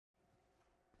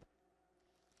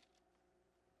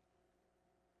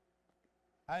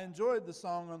I enjoyed the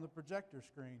song on the projector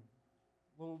screen.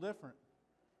 A little different.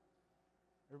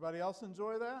 Everybody else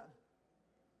enjoy that?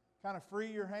 Kind of free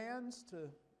your hands to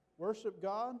worship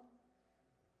God.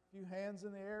 A few hands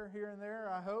in the air here and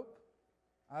there, I hope.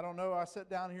 I don't know. I sit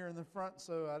down here in the front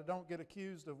so I don't get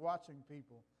accused of watching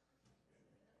people.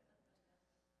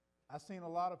 I've seen a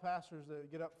lot of pastors that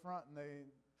get up front and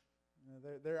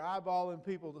they're eyeballing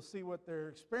people to see what their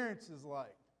experience is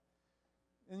like.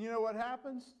 And you know what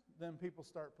happens? Then people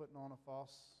start putting on a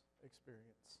false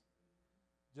experience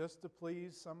just to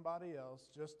please somebody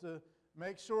else, just to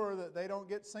make sure that they don't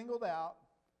get singled out.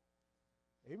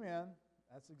 Amen.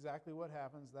 That's exactly what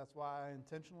happens. That's why I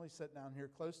intentionally sit down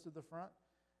here close to the front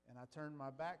and I turn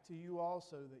my back to you all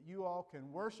so that you all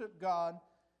can worship God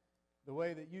the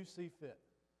way that you see fit.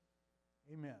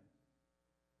 Amen.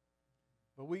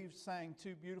 But we've sang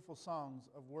two beautiful songs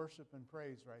of worship and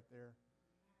praise right there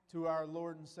to our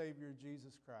Lord and Savior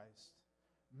Jesus Christ.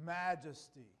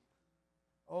 Majesty.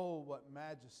 Oh, what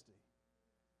majesty.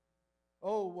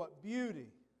 Oh, what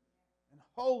beauty and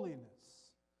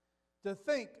holiness. To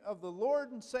think of the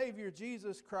Lord and Savior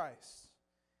Jesus Christ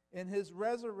in His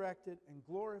resurrected and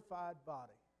glorified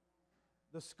body.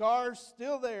 The scars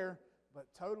still there, but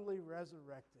totally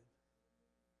resurrected,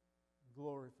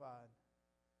 glorified.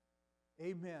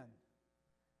 Amen.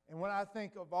 And when I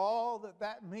think of all that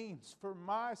that means for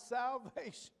my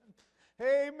salvation,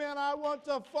 amen, I want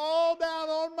to fall down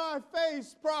on my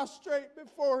face, prostrate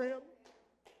before Him.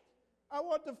 I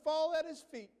want to fall at His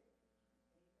feet.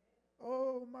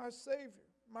 Oh, my Savior,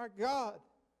 my God,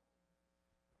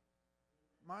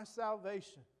 my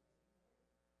salvation.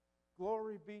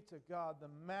 Glory be to God, the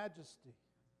majesty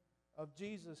of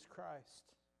Jesus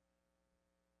Christ.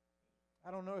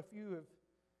 I don't know if you have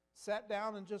sat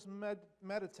down and just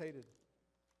meditated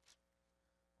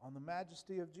on the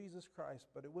majesty of Jesus Christ,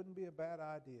 but it wouldn't be a bad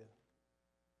idea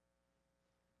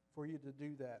for you to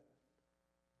do that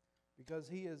because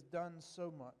He has done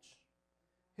so much.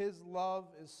 His love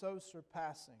is so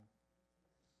surpassing,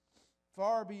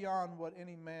 far beyond what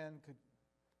any man could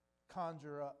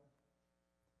conjure up,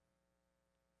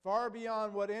 far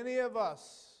beyond what any of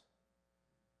us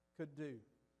could do.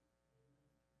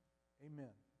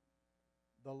 Amen.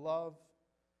 The love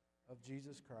of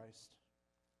Jesus Christ,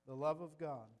 the love of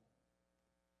God.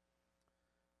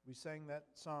 We sang that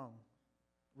song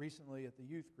recently at the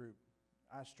youth group.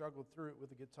 I struggled through it with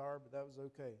the guitar, but that was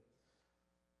okay.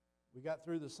 We got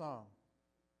through the song,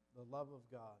 the love of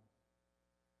God.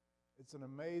 It's an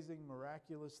amazing,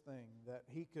 miraculous thing that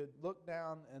He could look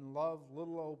down and love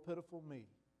little old pitiful me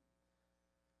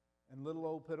and little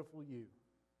old pitiful you.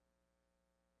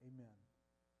 Amen.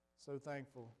 So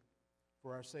thankful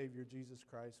for our Savior, Jesus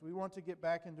Christ. We want to get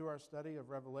back into our study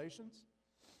of Revelations.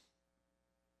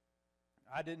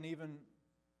 I didn't even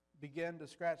begin to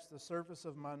scratch the surface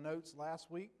of my notes last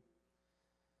week.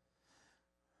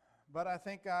 But I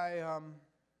think I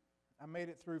made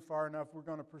it through far enough. We're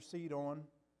going to proceed on.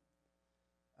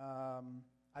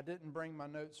 I didn't bring my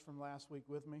notes from last week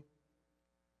with me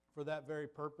for that very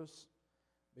purpose,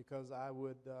 because I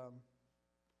would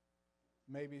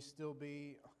maybe still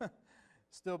be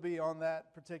on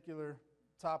that particular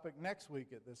topic next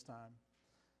week at this time.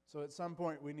 So at some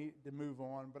point we need to move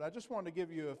on. But I just wanted to give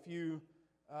you a few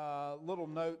little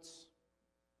notes,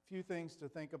 a few things to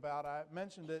think about. I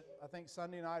mentioned it, I think,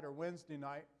 Sunday night or Wednesday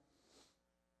night.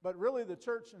 But really the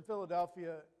church in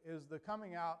Philadelphia is the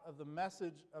coming out of the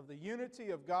message of the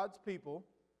unity of God's people,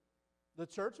 the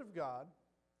church of God,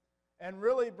 and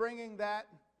really bringing that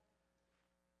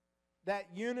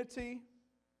unity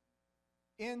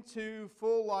into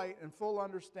full light and full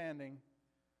understanding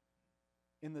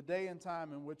in the day and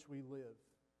time in which we live.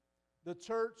 The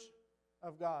church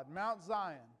of God, Mount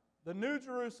Zion, the New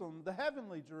Jerusalem, the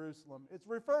heavenly Jerusalem. It's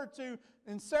referred to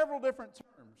in several different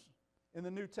terms in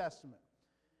the New Testament.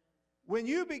 When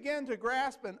you begin to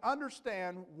grasp and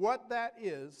understand what that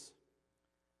is,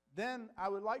 then I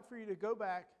would like for you to go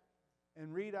back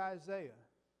and read Isaiah.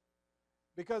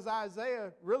 Because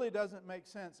Isaiah really doesn't make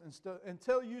sense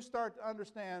until you start to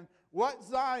understand what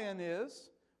Zion is,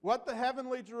 what the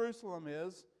heavenly Jerusalem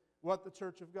is, what the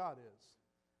church of God is.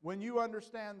 When you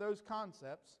understand those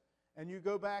concepts and you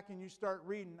go back and you start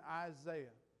reading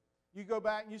Isaiah, you go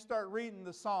back and you start reading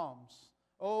the Psalms,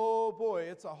 oh boy,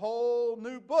 it's a whole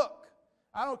new book.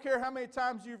 I don't care how many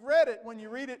times you've read it, when you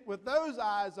read it with those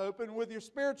eyes open, with your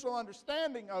spiritual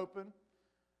understanding open,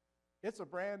 it's a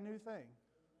brand new thing.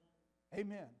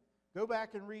 Amen. Go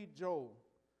back and read Joel.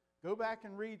 Go back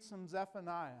and read some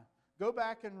Zephaniah. Go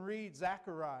back and read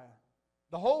Zechariah.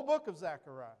 The whole book of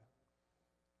Zechariah.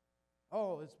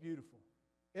 Oh, it's beautiful.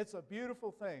 It's a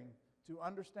beautiful thing to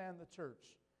understand the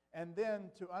church, and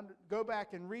then to go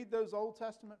back and read those Old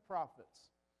Testament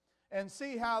prophets and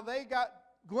see how they got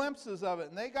glimpses of it,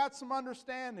 and they got some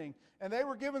understanding, and they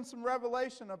were given some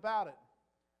revelation about it.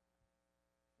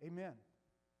 Amen.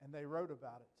 And they wrote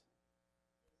about it.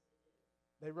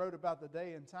 They wrote about the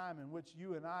day and time in which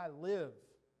you and I live.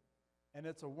 And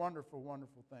it's a wonderful,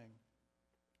 wonderful thing.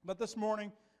 But this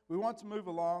morning, we want to move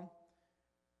along.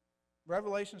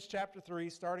 Revelations chapter 3,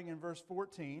 starting in verse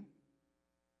 14.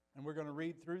 And we're going to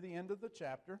read through the end of the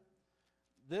chapter.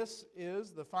 This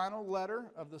is the final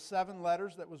letter of the 7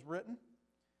 letters that was written.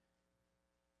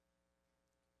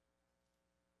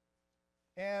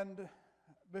 And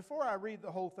before I read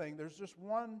the whole thing, there's just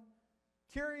one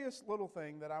curious little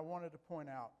thing that I wanted to point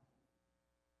out.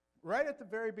 Right at the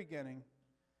very beginning,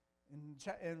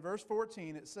 in verse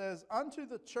 14, it says, unto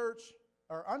the church,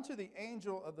 or unto the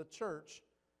angel of the church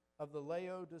of the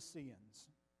Laodiceans.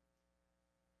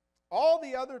 All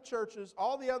the other churches,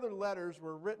 all the other letters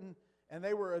were written, and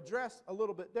they were addressed a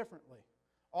little bit differently.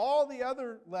 All the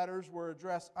other letters were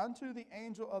addressed unto the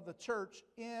angel of the church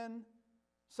in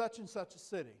such and such a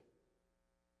city.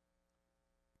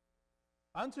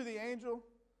 Unto the angel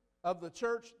of the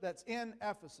church that's in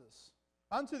Ephesus.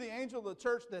 Unto the angel of the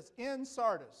church that's in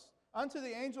Sardis. Unto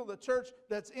the angel of the church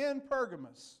that's in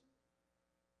Pergamos.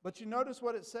 But you notice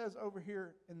what it says over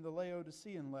here in the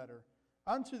Laodicean letter.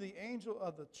 Unto the angel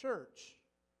of the church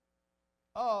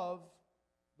of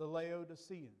the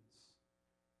Laodiceans.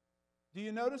 Do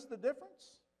you notice the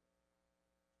difference?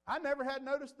 I never had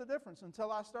noticed the difference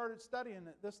until I started studying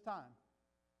it this time.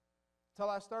 Until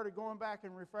I started going back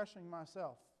and refreshing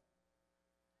myself.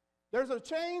 There's a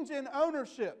change in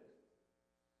ownership.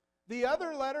 The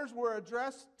other letters were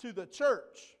addressed to the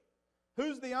church.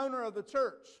 Who's the owner of the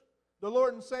church? The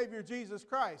Lord and Savior Jesus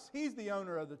Christ. He's the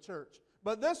owner of the church.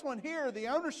 But this one here, the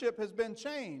ownership has been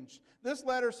changed. This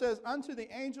letter says, unto the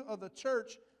angel of the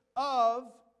church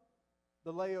of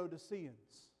the Laodiceans.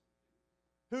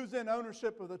 Who's in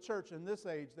ownership of the church in this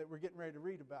age that we're getting ready to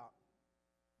read about?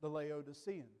 The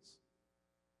Laodiceans.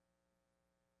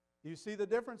 Do you see the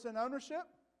difference in ownership?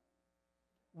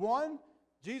 One,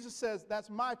 Jesus says, that's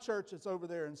my church that's over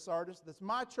there in Sardis. That's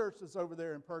my church that's over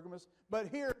there in Pergamos. But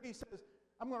here he says,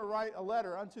 I'm going to write a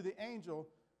letter unto the angel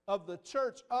of the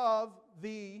church of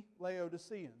the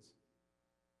Laodiceans.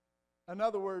 In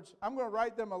other words, I'm going to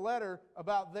write them a letter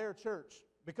about their church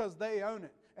because they own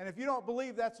it. And if you don't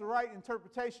believe that's the right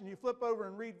interpretation, you flip over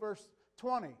and read verse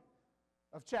 20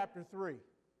 of chapter 3.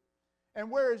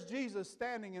 And where is Jesus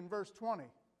standing in verse 20?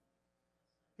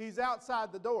 He's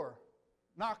outside the door,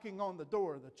 knocking on the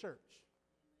door of the church.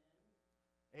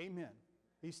 Amen.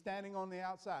 He's standing on the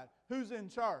outside. Who's in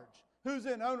charge? Who's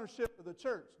in ownership of the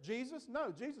church? Jesus?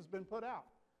 No, Jesus has been put out.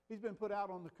 He's been put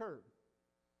out on the curb.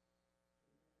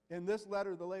 In this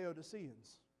letter, the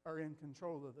Laodiceans are in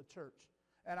control of the church.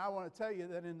 And I want to tell you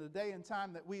that in the day and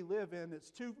time that we live in, it's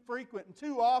too frequent and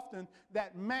too often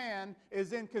that man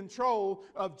is in control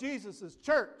of Jesus'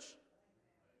 church.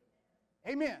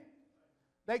 Amen.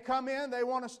 They come in, they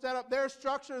want to set up their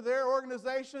structure, their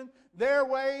organization, their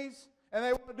ways, and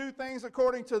they want to do things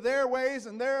according to their ways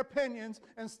and their opinions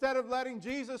instead of letting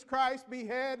Jesus Christ be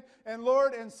head and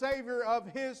Lord and Savior of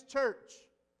His church.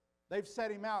 They've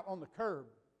set Him out on the curb.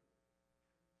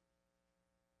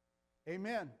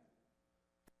 Amen.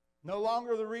 No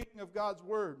longer the reading of God's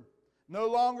Word. No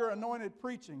longer anointed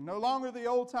preaching. No longer the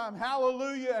old time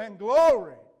hallelujah and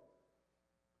glory.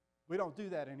 We don't do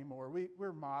that anymore.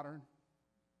 We're modern.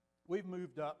 We've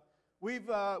moved up. We've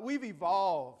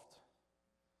evolved.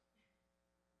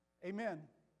 Amen.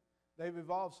 They've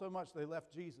evolved so much they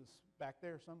left Jesus back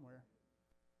there somewhere.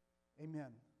 Amen.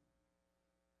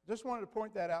 Just wanted to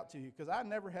point that out to you because I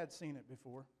never had seen it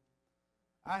before.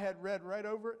 I had read right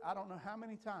over it. I don't know how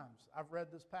many times I've read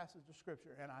this passage of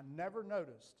Scripture, and I never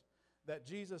noticed that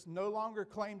Jesus no longer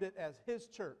claimed it as His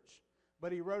church,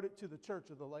 but He wrote it to the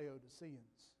church of the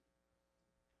Laodiceans.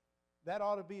 That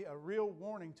ought to be a real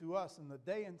warning to us in the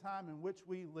day and time in which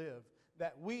we live,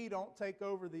 that we don't take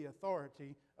over the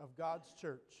authority of God's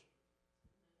church.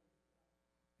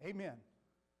 Amen.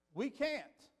 We can't.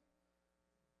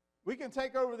 We can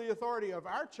take over the authority of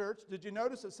our church. Did you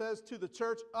notice it says to the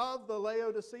church of the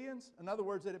Laodiceans? In other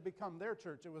words, it had become their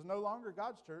church. It was no longer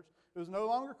God's church. It was no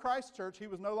longer Christ's church. He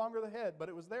was no longer the head, but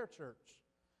it was their church.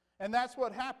 And that's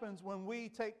what happens when we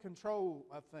take control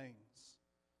of things.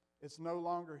 It's no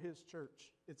longer His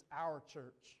church. It's our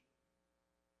church.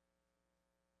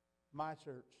 My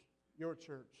church. Your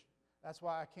church. That's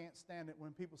why I can't stand it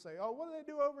when people say, oh, what do they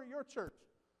do over at your church?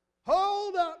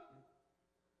 Hold up.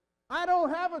 I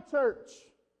don't have a church.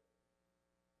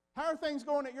 How are things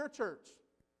going at your church?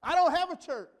 I don't have a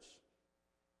church.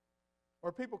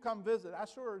 Or people come visit. I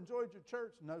sure enjoyed your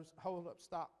church. No, hold up,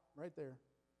 stop right there.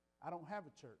 I don't have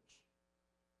a church.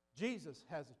 Jesus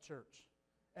has a church.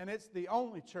 And it's the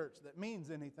only church that means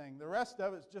anything. The rest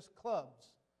of it's just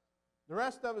clubs. The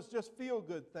rest of it's just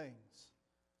feel-good things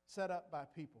set up by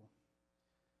people.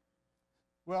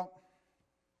 Well,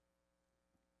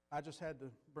 I just had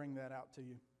to bring that out to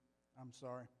you. I'm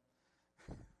sorry.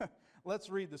 Let's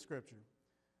read the scripture.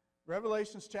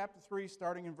 Revelations chapter 3,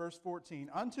 starting in verse 14.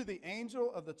 Unto the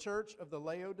angel of the church of the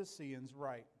Laodiceans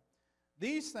write,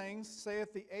 These things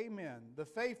saith the Amen, the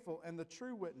faithful and the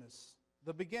true witness,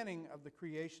 the beginning of the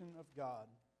creation of God.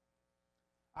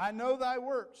 I know thy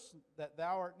works, that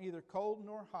thou art neither cold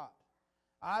nor hot.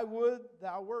 I would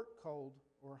thou wert cold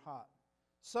or hot.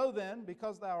 So then,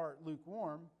 because thou art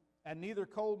lukewarm, and neither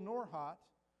cold nor hot,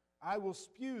 I will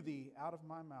spew thee out of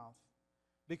my mouth.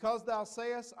 Because thou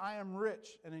sayest, I am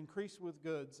rich, and increase with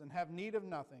goods, and have need of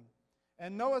nothing,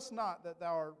 and knowest not that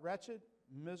thou art wretched,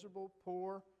 miserable,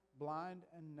 poor, blind,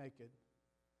 and naked.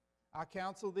 I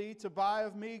counsel thee to buy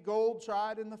of me gold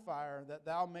tried in the fire, that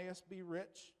thou mayest be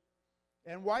rich,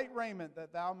 and white raiment,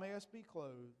 that thou mayest be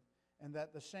clothed, and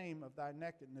that the shame of thy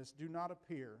nakedness do not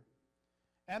appear.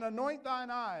 And anoint thine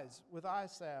eyes with eye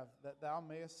salve, that thou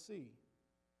mayest see.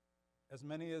 As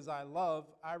many as I love,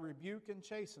 I rebuke and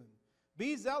chasten.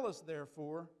 Be zealous,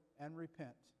 therefore, and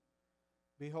repent.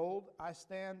 Behold, I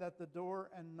stand at the door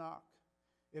and knock.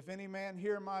 If any man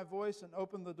hear my voice and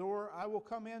open the door, I will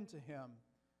come in to him,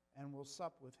 and will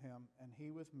sup with him, and he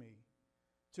with me.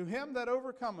 To him that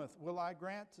overcometh will I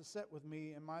grant to sit with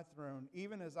me in my throne,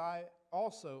 even as I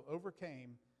also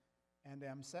overcame, and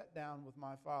am set down with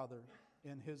my Father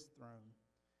in his throne.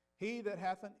 He that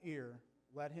hath an ear,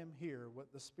 let him hear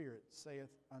what the Spirit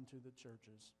saith unto the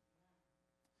churches.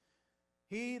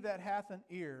 He that hath an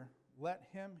ear, let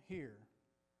him hear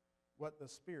what the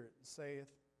Spirit saith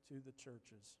to the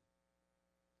churches.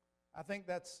 I think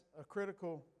that's a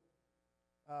critical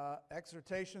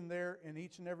exhortation there in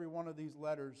each and every one of these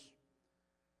letters.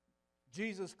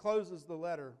 Jesus closes the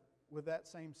letter with that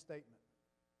same statement.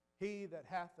 He that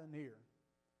hath an ear.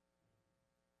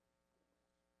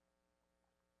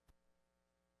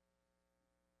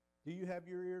 Do you have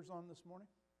your ears on this morning?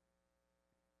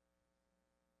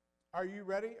 Are you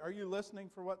ready? Are you listening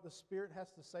for what the Spirit has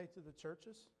to say to the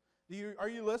churches? Are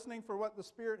you listening for what the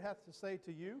Spirit has to say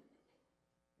to you?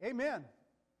 Amen.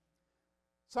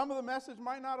 Some of the message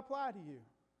might not apply to you.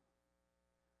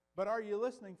 But are you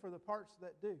listening for the parts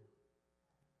that do?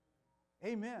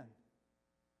 Amen.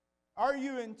 Are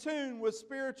you in tune with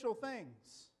spiritual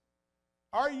things?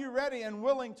 Are you ready and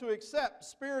willing to accept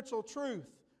spiritual truth?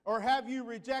 Or have you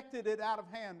rejected it out of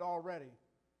hand already?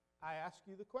 I ask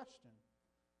you the question.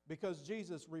 Because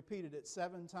Jesus repeated it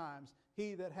 7 times.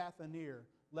 He that hath an ear,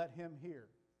 let him hear.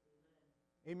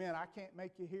 Amen. I can't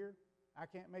make you hear. I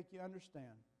can't make you understand.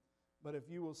 But if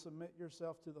you will submit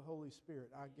yourself to the Holy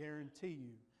Spirit, I guarantee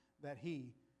you that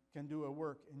He can do a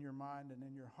work in your mind and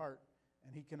in your heart,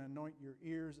 and He can anoint your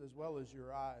ears as well as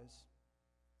your eyes.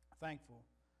 Thankful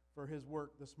for His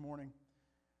work this morning.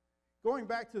 Going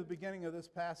back to the beginning of this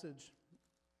passage,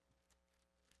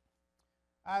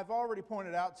 I've already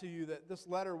pointed out to you that this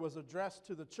letter was addressed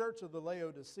to the church of the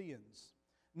Laodiceans,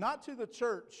 not to the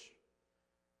church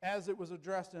as it was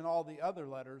addressed in all the other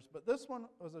letters, but this one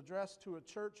was addressed to a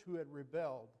church who had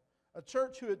rebelled, a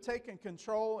church who had taken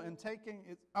control and taken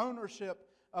its ownership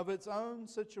of its own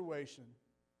situation.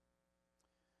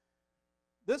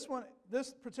 This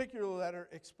particular letter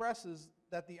expresses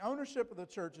that the ownership of the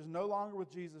church is no longer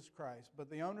with Jesus Christ,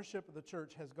 but the ownership of the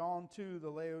church has gone to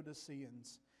the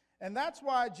Laodiceans. And that's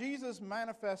why Jesus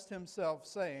manifests Himself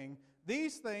saying,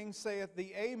 These things saith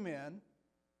the Amen,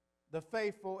 the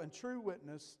faithful and true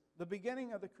witness, the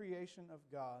beginning of the creation of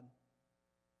God.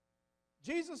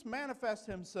 Jesus manifests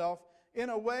Himself in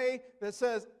a way that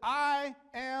says, I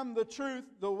am the truth,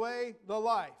 the way, the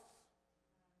life.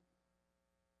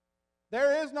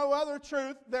 There is no other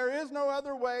truth, there is no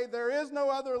other way, there is no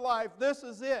other life. This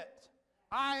is it.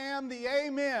 I am the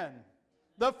Amen,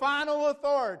 the final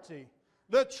authority,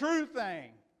 the true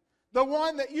thing, the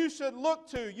one that you should look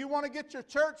to. You want to get your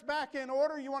church back in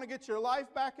order? You want to get your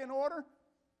life back in order?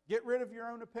 Get rid of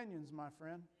your own opinions, my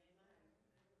friend.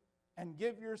 And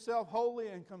give yourself wholly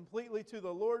and completely to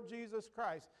the Lord Jesus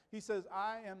Christ. He says,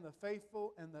 I am the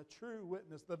faithful and the true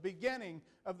witness, the beginning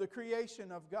of the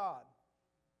creation of God.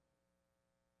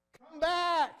 Come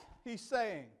back, He's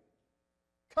saying.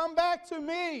 Come back to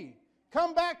me.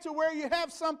 Come back to where you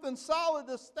have something solid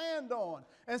to stand on,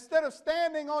 instead of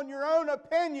standing on your own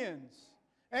opinions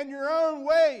and your own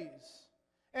ways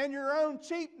and your own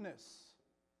cheapness.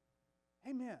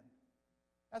 Amen.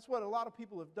 That's what a lot of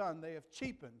people have done. They have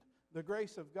cheapened the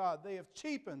grace of God. They have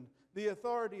cheapened the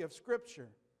authority of Scripture.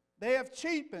 They have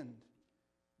cheapened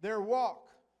their walk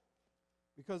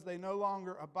because they no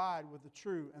longer abide with the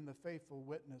true and the faithful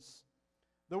witness.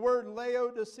 The word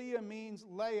Laodicea means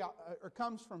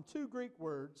comes from two Greek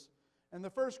words. And the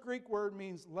first Greek word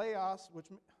means laos, which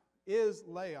is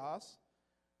laos,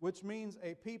 which means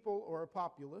a people or a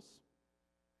populace.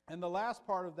 And the last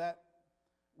part of that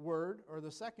word, or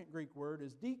the second Greek word,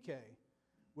 is dike,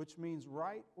 which means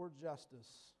right or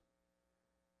justice.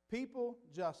 People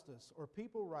justice or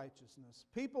people righteousness.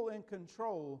 People in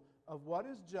control of what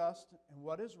is just and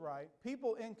what is right.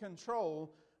 People in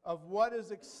control of what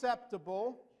is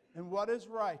acceptable and what is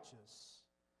righteous.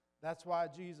 That's why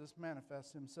Jesus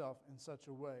manifests himself in such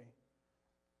a way.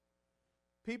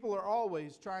 People are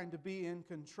always trying to be in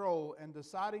control and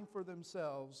deciding for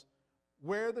themselves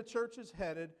where the church is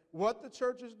headed, what the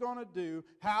church is going to do,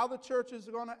 how the church is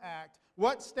going to act,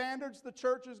 what standards the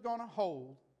church is going to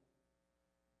hold.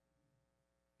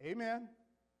 Amen.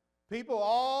 People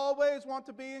always want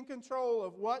to be in control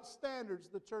of what standards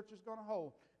the church is going to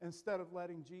hold instead of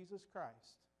letting Jesus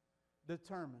Christ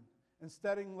determine,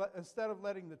 instead of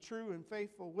letting the true and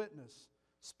faithful witness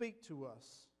speak to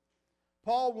us.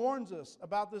 Paul warns us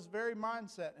about this very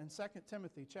mindset in 2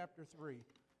 Timothy chapter 3.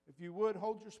 If you would,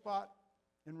 hold your spot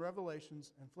in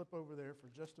Revelations and flip over there for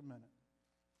just a minute.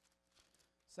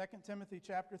 2 Timothy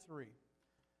chapter 3.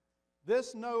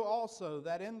 This know also,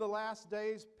 that in the last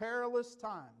days perilous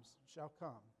times shall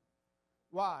come.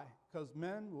 Why? Because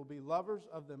men will be lovers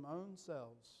of them own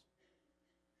selves,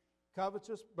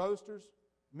 covetous, boasters.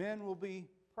 Men will be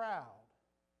proud.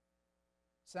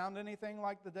 Sound anything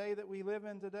like the day that we live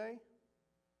in today?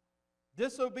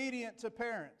 Disobedient to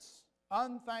parents,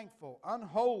 unthankful,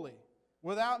 unholy,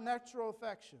 without natural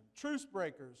affection, truce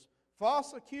breakers,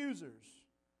 false accusers,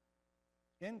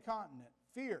 incontinent,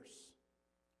 fierce,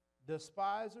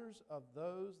 despisers of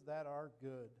those that are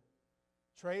good,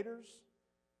 traitors,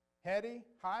 heady,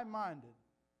 high-minded,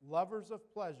 lovers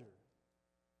of pleasure,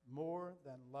 more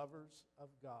than lovers of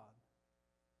God.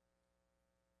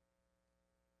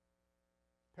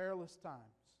 Perilous times.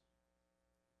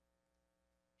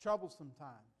 Troublesome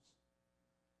times.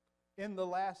 In the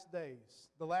last days.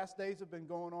 The last days have been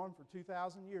going on for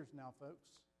 2,000 years now, folks.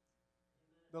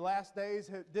 The last days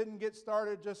didn't get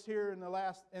started just here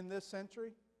in this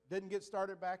century. Didn't get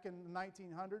started back in the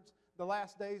 1900s. The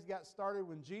last days got started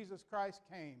when Jesus Christ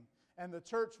came and the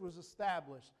church was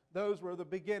established. Those were the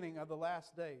beginning of the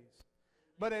last days.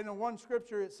 But in one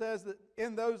scripture it says that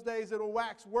in those days it will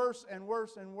wax worse and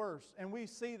worse and worse. And we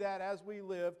see that as we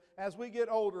live. As we get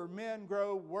older, men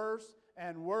grow worse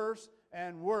and worse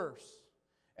and worse.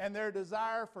 And their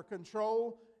desire for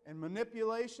control and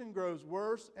manipulation grows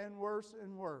worse and worse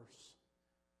and worse.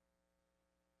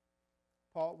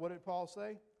 What did Paul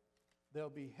say? They'll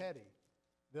be heady.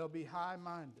 They'll be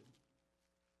high-minded.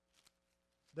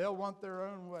 They'll want their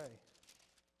own way.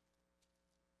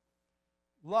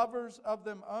 Lovers of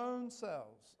them own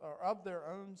selves, or of their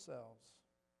own selves.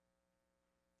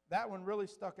 That one really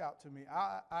stuck out to me.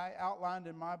 I outlined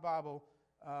in my Bible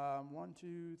 1,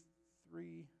 2,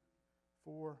 3,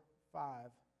 4, 5.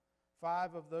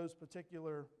 5 of those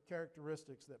particular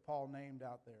characteristics that Paul named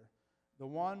out there. The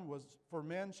one was, for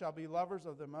men shall be lovers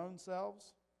of them own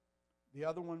selves. The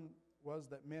other one was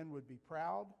that men would be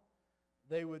proud.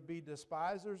 They would be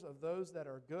despisers of those that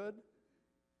are good.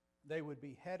 They would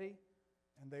be heady.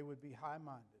 And they would be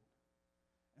high-minded.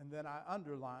 And then I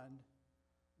underlined,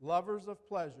 lovers of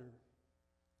pleasure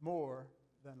more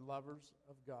than lovers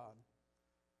of God.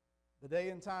 The day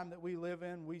and time that we live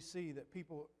in, we see that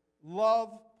people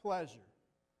love pleasure.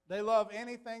 They love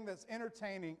anything that's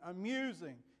entertaining,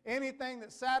 amusing, anything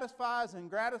that satisfies and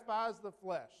gratifies the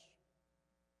flesh.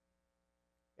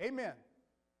 Amen.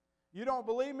 You don't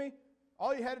believe me?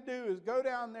 All you had to do is go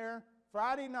down there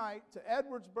Friday night to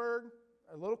Edwardsburg,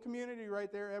 a little community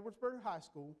right there, Edwardsburg High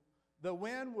School. The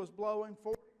wind was blowing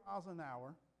 40 miles an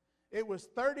hour. It was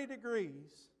 30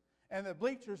 degrees, and the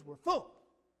bleachers were full.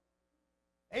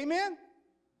 Amen?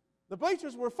 The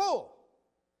bleachers were full.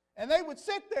 And they would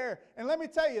sit there, and let me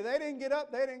tell you, they didn't get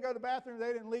up, they didn't go to the bathroom,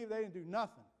 they didn't leave, they didn't do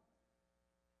nothing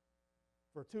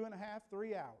for 2.5,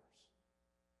 3 hours.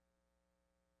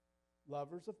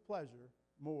 Lovers of pleasure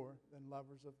more than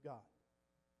lovers of God.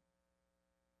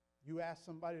 You ask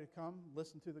somebody to come,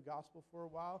 listen to the gospel for a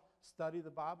while, study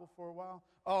the Bible for a while.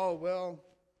 Oh, well,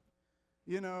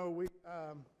 you know,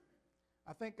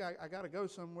 I think I got to go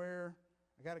somewhere.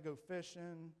 I got to go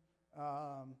fishing.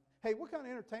 Hey, what kind of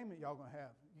entertainment y'all going to have?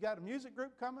 You got a music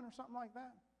group coming or something like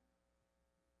that?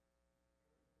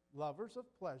 lovers of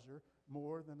pleasure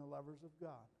more than the lovers of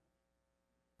God.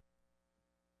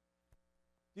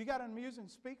 You got an amusing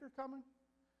speaker coming?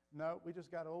 No, we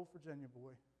just got an old Virginia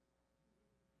boy.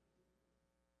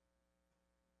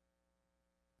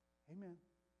 Amen.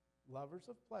 Lovers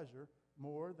of pleasure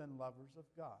more than lovers of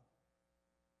God.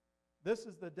 This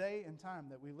is the day and time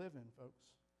that we live in, folks.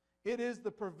 It is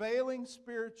the prevailing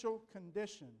spiritual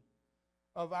condition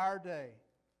of our day.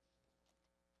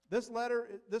 This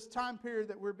letter, this time period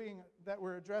that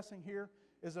we're addressing here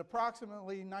is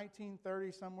approximately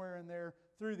 1930, somewhere in there,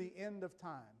 through the end of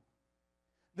time.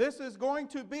 This is going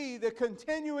to be the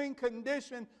continuing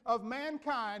condition of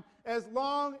mankind as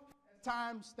long as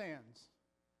time stands.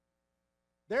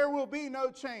 There will be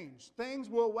no change. Things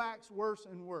will wax worse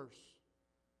and worse.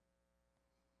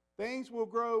 Things will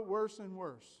grow worse and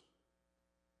worse.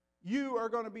 You are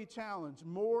going to be challenged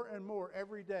more and more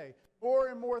every day. More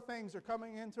and more things are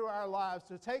coming into our lives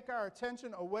to take our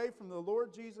attention away from the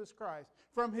Lord Jesus Christ,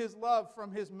 from His love,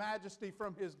 from His majesty,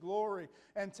 from His glory,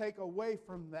 and take away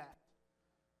from that.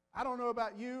 I don't know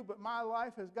about you, but my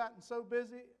life has gotten so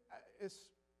busy,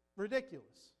 it's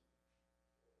ridiculous.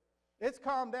 It's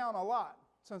calmed down a lot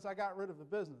since I got rid of the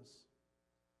business.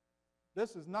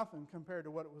 This is nothing compared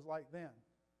to what it was like then.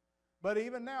 But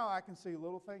even now, I can see a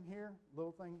little thing here,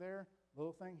 little thing there,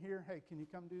 little thing here. Hey, can you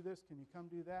come do this? Can you come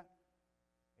do that?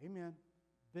 Amen.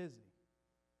 Busy.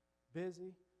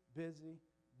 Busy, busy,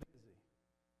 busy.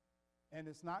 And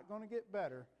it's not going to get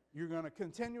better. You're going to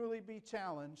continually be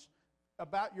challenged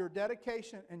about your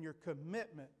dedication and your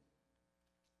commitment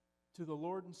to the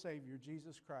Lord and Savior,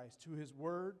 Jesus Christ, to His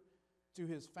Word, to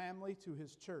His family, to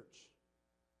His church.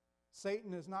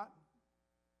 Satan is not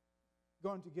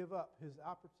going to give up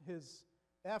his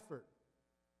effort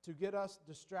to get us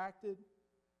distracted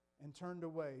and turned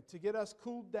away, to get us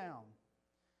cooled down.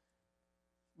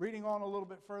 Reading on a little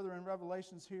bit further in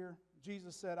Revelations here,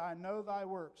 Jesus said, I know thy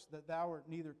works, that thou art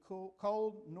neither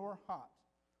cold nor hot.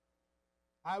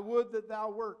 I would that thou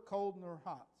wert cold nor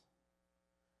hot.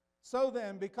 So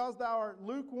then, because thou art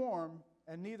lukewarm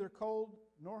and neither cold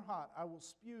nor hot, I will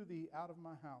spew thee out of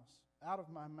my house, out of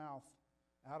my mouth,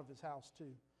 out of His house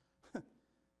too.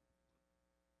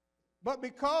 But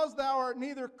because thou art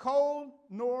neither cold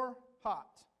nor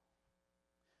hot.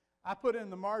 I put in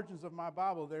the margins of my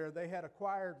Bible there, they had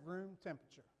acquired room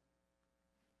temperature.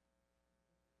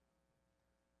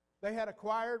 They had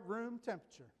acquired room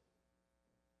temperature.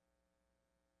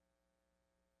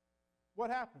 What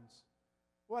happens?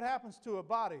 What happens to a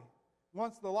body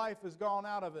once the life is gone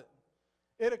out of it?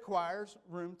 It acquires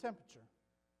room temperature.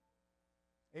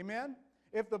 Amen?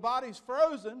 If the body's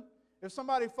frozen, if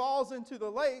somebody falls into the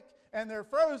lake and they're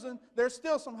frozen, there's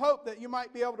still some hope that you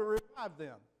might be able to revive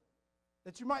them,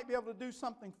 that you might be able to do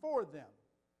something for them.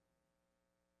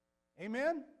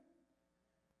 Amen?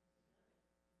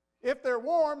 If they're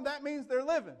warm, that means they're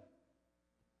living.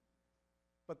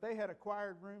 But they had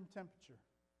acquired room temperature.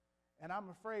 And I'm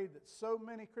afraid that so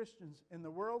many Christians in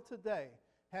the world today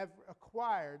have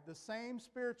acquired the same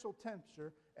spiritual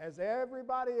temperature as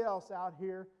everybody else out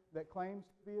here that claims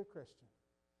to be a Christian.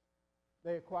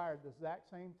 They acquired the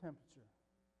exact same temperature.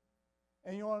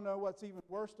 And you want to know what's even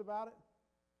worse about it?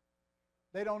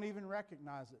 They don't even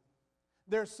recognize it.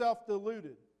 They're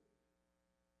self-deluded.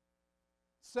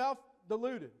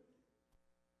 Self-deluded.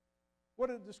 What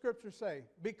did the Scripture say?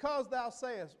 Because thou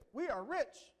sayest, we are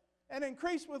rich and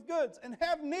increase with goods and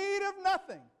have need of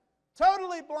nothing.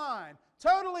 Totally blind,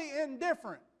 totally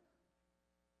indifferent,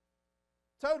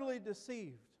 totally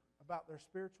deceived about their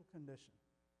spiritual condition.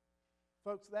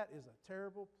 Folks, that is a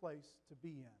terrible place to be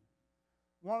in.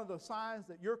 One of the signs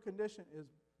that your condition is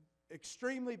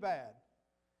extremely bad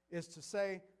is to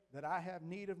say that I have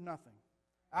need of nothing.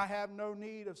 I have no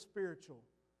need of spiritual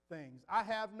things.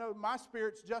 My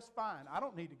spirit's just fine. I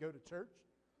don't need to go to church.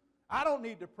 I don't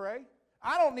need to pray.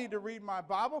 I don't need to read my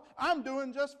Bible. I'm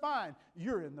doing just fine.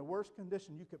 You're in the worst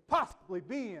condition you could possibly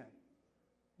be in.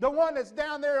 The one that's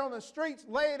down there on the streets,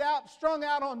 laid out, strung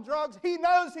out on drugs, he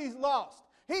knows he's lost.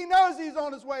 He knows he's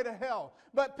on his way to hell.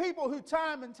 But people who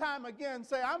time and time again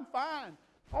say, I'm fine.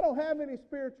 I don't have any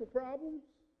spiritual problems.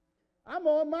 I'm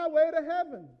on my way to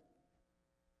heaven.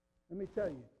 Let me tell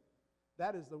you,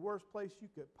 that is the worst place you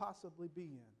could possibly be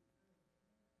in.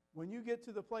 When you get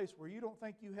to the place where you don't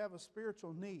think you have a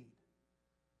spiritual need,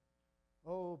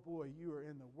 oh boy, you are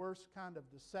in the worst kind of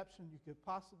deception you could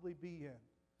possibly be in.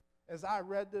 As I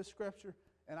read this scripture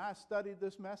and I studied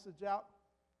this message out,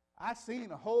 I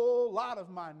seen a whole lot of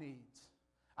my needs.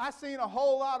 I seen a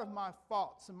whole lot of my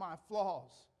faults and my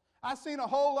flaws. I seen a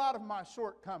whole lot of my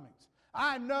shortcomings.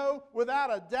 I know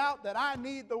without a doubt that I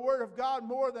need the Word of God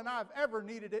more than I've ever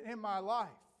needed it in my life.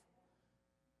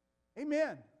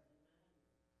 Amen.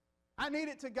 I need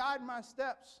it to guide my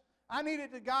steps. I need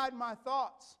it to guide my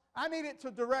thoughts. I need it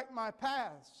to direct my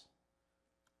paths.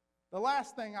 The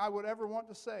last thing I would ever want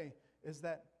to say is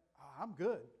that, I'm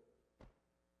good.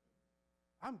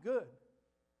 I'm good.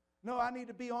 No, I need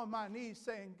to be on my knees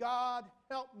saying, God,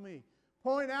 help me.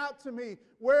 Point out to me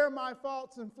where my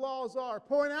faults and flaws are.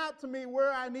 Point out to me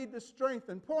where I need to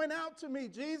strengthen. Point out to me,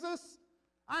 Jesus,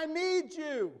 I need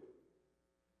you.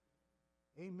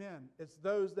 Amen. It's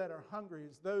those that are hungry.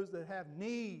 It's those that have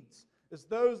needs. It's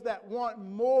those that want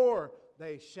more.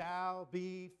 They shall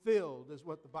be filled, is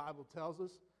what the Bible tells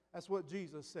us. That's what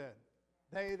Jesus said.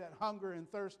 They that hunger and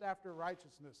thirst after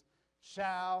righteousness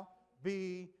shall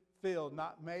be filled.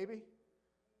 Not maybe,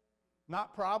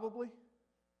 not probably,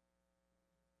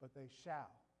 but they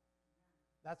shall.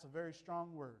 That's a very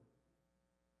strong word.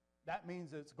 That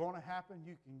means it's going to happen.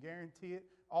 You can guarantee it.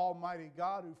 Almighty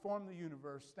God who formed the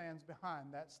universe stands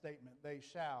behind that statement. They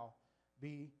shall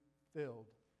be filled.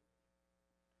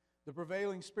 The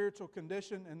prevailing spiritual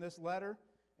condition in this letter,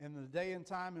 in the day and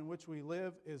time in which we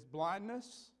live, is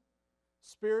blindness,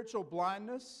 spiritual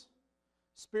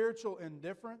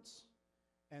indifference,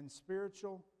 and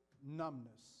spiritual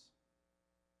numbness.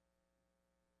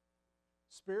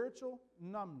 Spiritual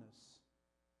numbness.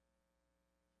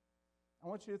 I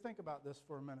want you to think about this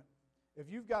for a minute. If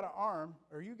you've got an arm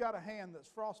or you've got a hand that's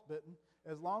frostbitten,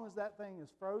 as long as that thing is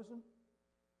frozen,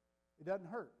 it doesn't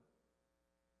hurt.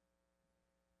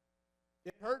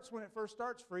 It hurts when it first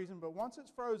starts freezing, but once it's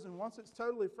frozen, once it's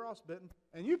totally frostbitten,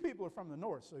 and you people are from the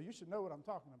north, so you should know what I'm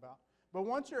talking about. But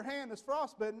once your hand is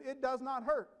frostbitten, it does not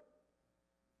hurt.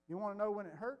 You want to know when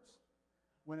it hurts?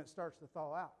 When it starts to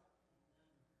thaw out.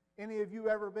 Any of you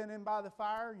ever been in by the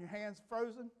fire and your hand's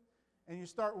frozen, and you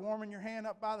start warming your hand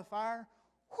up by the fire?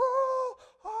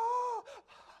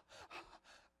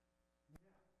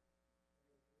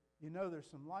 You know there's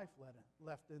some life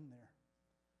left in there.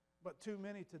 But too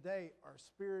many today are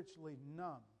spiritually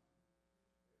numb.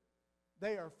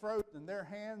 They are frozen. Their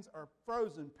hands are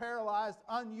frozen, paralyzed,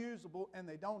 unusable, and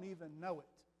they don't even know it.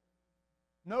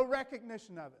 No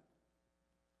recognition of it.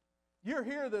 You're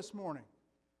here this morning.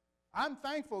 I'm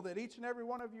thankful that each and every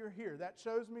one of you are here. That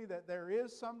shows me that there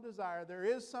is some desire, there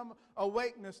is some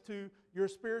awakeness to your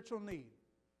spiritual need,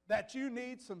 that you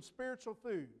need some spiritual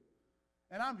food.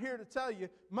 And I'm here to tell you,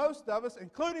 most of us,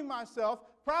 including myself,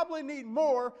 probably need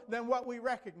more than what we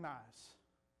recognize.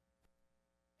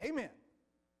 Amen.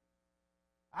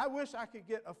 I wish I could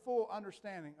get a full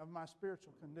understanding of my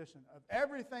spiritual condition, of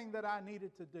everything that I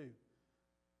needed to do.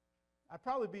 I'd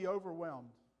probably be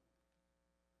overwhelmed.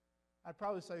 I'd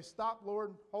probably say, stop,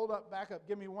 Lord, hold up, back up,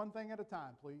 give me one thing at a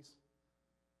time, please.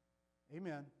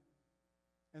 Amen.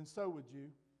 And so would you.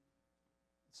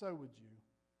 So would you.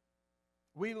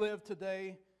 We live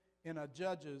today in a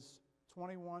Judges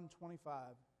 21-25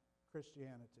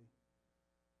 Christianity.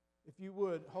 If you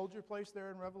would, hold your place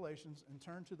there in Revelations and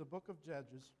turn to the book of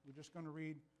Judges. We're just going to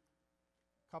read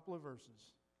a couple of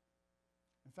verses.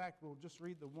 In fact, we'll just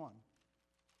read the one.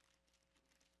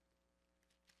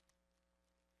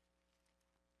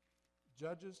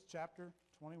 Judges chapter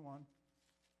 21.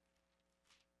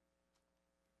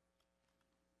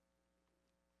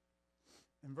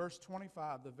 In verse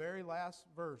 25, the very last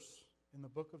verse in the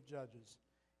book of Judges.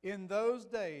 In those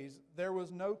days there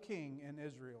was no king in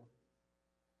Israel.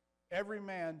 Every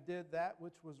man did that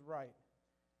which was right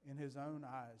in his own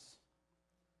eyes.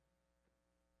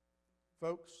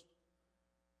 Folks,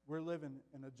 we're living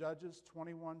in a Judges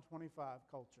 21-25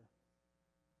 culture.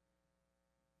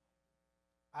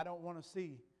 I don't want to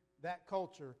see that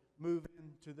culture move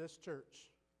into this church.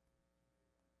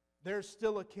 There's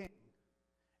still a king,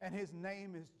 and his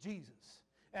name is Jesus.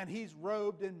 And he's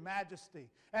robed in majesty,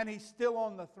 and he's still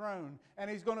on the throne, and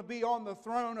he's going to be on the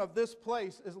throne of this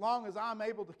place as long as I'm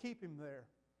able to keep him there.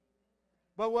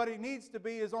 But what he needs to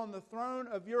be is on the throne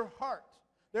of your heart.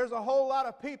 There's a whole lot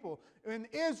of people in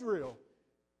Israel,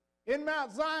 in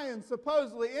Mount Zion,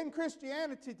 supposedly, in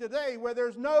Christianity today, where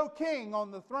there's no king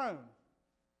on the throne.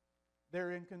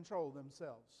 They're in control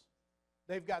themselves.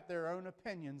 They've got their own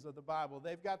opinions of the Bible.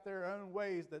 They've got their own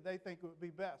ways that they think would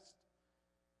be best.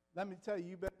 Let me tell you,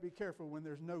 you better be careful when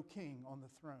there's no king on the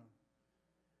throne.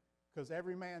 Because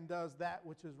every man does that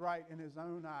which is right in his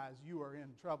own eyes. You are in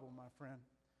trouble, my friend.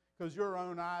 Because your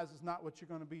own eyes is not what you're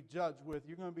going to be judged with.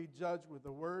 You're going to be judged with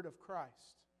the word of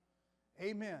Christ.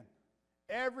 Amen.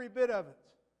 Every bit of it.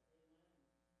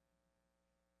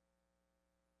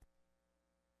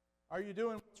 Are you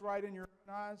doing what's right in your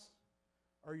own eyes?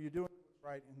 Or are you doing what's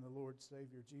right in the Lord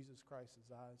Savior Jesus Christ's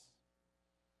eyes?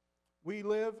 We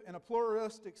live in a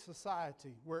pluralistic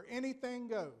society where anything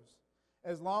goes.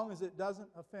 as long as it doesn't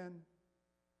offend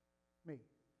me.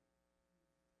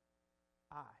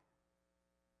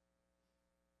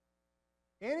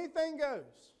 Anything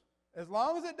goes. As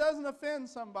long as it doesn't offend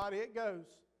somebody, it goes.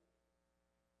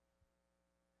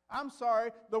 I'm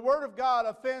sorry, the Word of God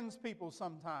offends people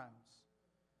sometimes.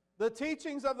 The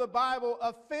teachings of the Bible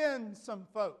offend some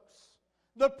folks.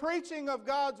 The preaching of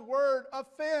God's Word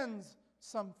offends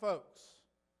some folks.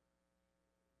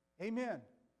 Amen.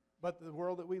 But the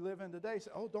world that we live in today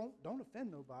says, oh, don't offend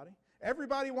nobody.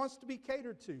 Everybody wants to be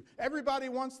catered to. Everybody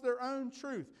wants their own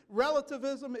truth.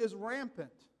 Relativism is rampant.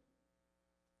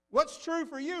 What's true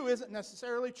for you isn't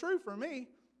necessarily true for me.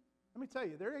 Let me tell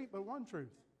you, there ain't but one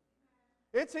truth.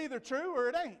 It's either true or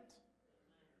it ain't.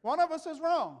 One of us is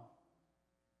wrong.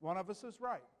 One of us is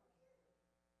right.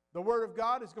 The Word of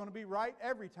God is going to be right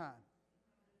every time.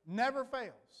 Never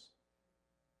fails.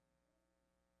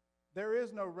 There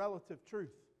is no relative truth.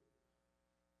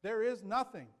 There is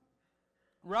nothing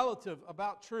relative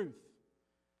about truth.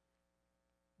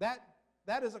 That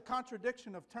is a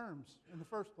contradiction of terms in the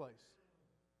first place.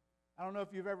 I don't know if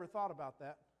you've ever thought about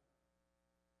that.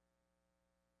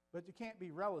 But you can't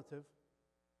be relative,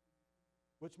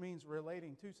 which means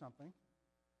relating to something,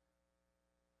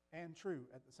 and true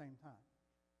at the same time.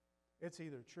 It's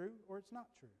either true or it's not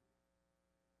true.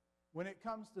 When it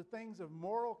comes to things of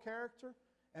moral character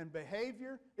and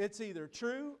behavior, it's either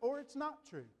true or it's not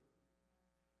true.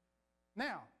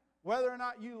 Now, whether or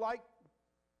not you like,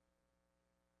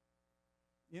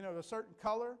 a certain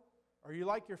color, or you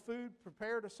like your food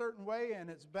prepared a certain way and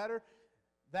it's better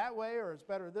that way or it's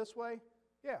better this way,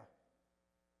 yeah,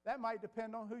 that might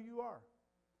depend on who you are.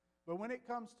 But when it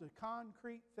comes to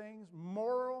concrete things,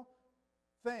 moral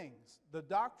things, the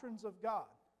doctrines of God,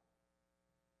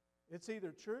 it's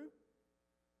either true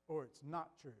or it's not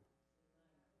true.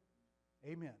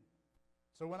 Amen.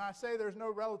 So when I say there's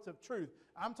no relative truth,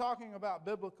 I'm talking about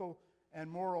biblical and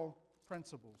moral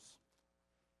principles.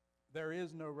 There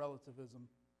is no relativism.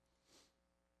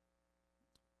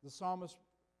 The psalmist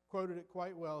quoted it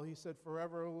quite well. He said,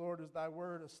 "Forever, O Lord, is thy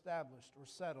word established or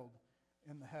settled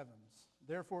in the heavens."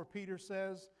 Therefore, Peter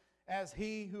says, "As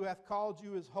he who hath called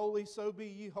you is holy, so be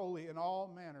ye holy in all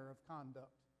manner of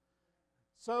conduct."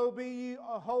 So be ye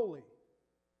holy.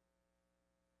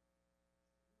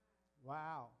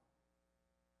 Wow.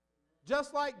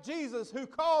 Just like Jesus who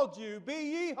called you, be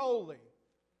ye holy.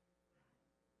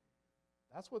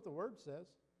 That's what the Word says.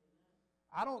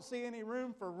 I don't see any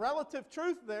room for relative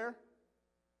truth there.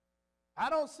 I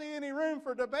don't see any room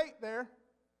for debate there.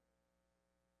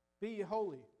 Be ye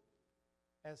holy,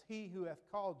 as he who hath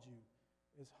called you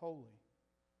is holy.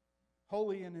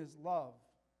 Holy in his love,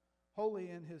 holy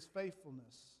in his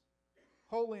faithfulness,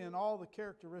 holy in all the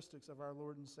characteristics of our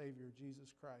Lord and Savior,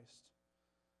 Jesus Christ.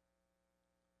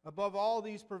 Above all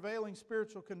these prevailing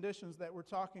spiritual conditions that we're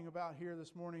talking about here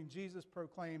this morning, Jesus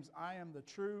proclaims, "I am the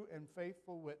true and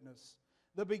faithful witness,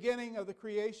 the beginning of the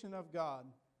creation of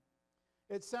God."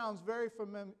 It sounds very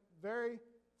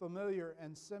familiar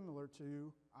and similar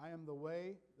to, "I am the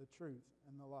way, the truth,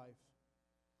 and the life."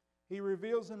 He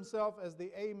reveals himself as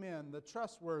the Amen, the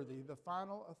trustworthy, the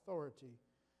final authority.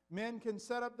 Men can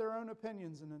set up their own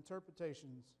opinions and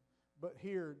interpretations, but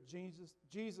here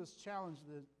Jesus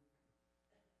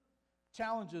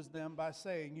challenges them by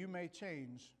saying, "You may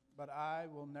change, but I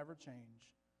will never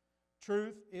change.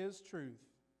 Truth is truth,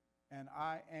 and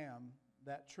I am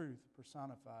that truth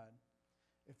personified."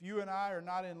 If you and I are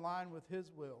not in line with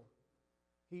His will,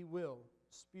 He will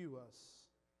spew us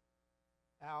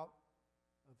out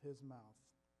of His mouth.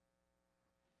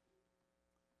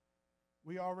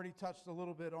 We already touched a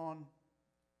little bit on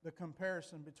the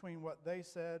comparison between what they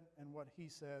said and what He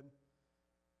said.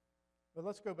 But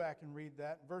let's go back and read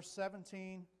that. Verse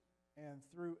 17 and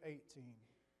through 18.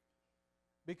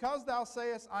 "Because thou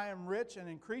sayest, I am rich and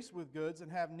increase with goods and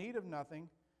have need of nothing,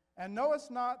 and knowest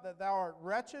not that thou art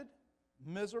wretched,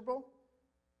 miserable,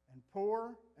 and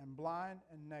poor, and blind,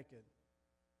 and naked.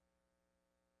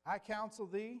 I counsel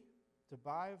thee to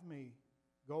buy of me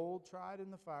gold tried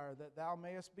in the fire, that thou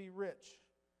mayest be rich,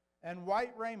 and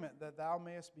white raiment, that thou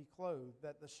mayest be clothed,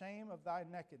 that the shame of thy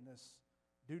nakedness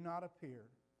do not appear.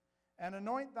 And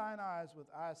anoint thine eyes with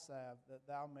eye salve, that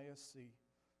thou mayest see."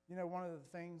 You know, one of the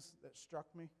things that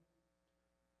struck me,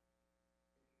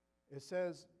 it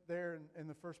says there in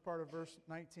the first part of verse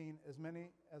 19, "As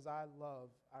many as I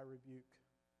love, I rebuke."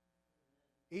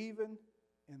 Even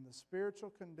in the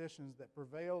spiritual conditions that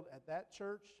prevailed at that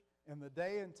church, in the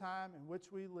day and time in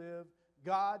which we live,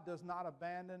 God does not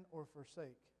abandon or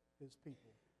forsake His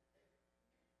people.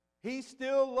 He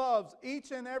still loves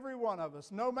each and every one of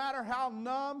us, no matter how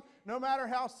numb, no matter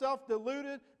how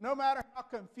self-deluded, no matter how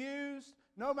confused,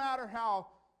 no matter how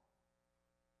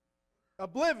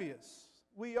oblivious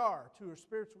we are to our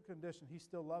spiritual condition. He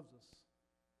still loves us.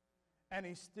 And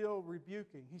He's still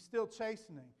rebuking. He's still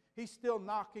chastening. He's still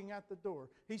knocking at the door.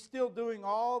 He's still doing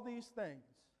all these things.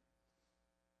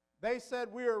 They said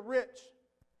we are rich.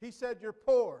 He said you're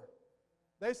poor.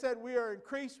 They said we are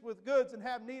increased with goods and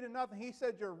have need of nothing. He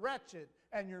said you're wretched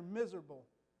and you're miserable.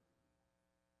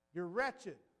 You're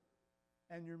wretched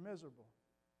and you're miserable.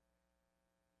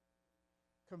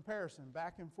 Comparison,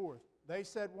 back and forth. They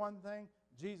said one thing,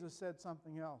 Jesus said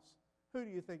something else. Who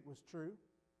do you think was true?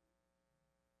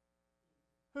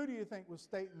 Who do you think was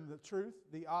stating the truth,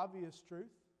 the obvious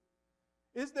truth?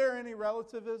 Is there any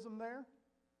relativism there?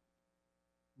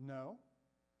 No.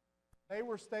 They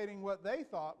were stating what they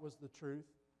thought was the truth,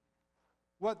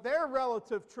 what their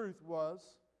relative truth was,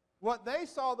 what they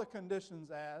saw the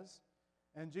conditions as,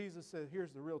 and Jesus said,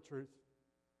 here's the real truth.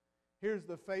 Here's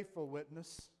the faithful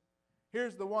witness.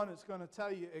 Here's the one that's going to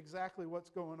tell you exactly what's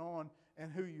going on and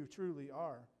who you truly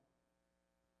are.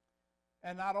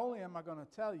 And not only am I going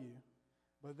to tell you,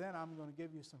 but then I'm going to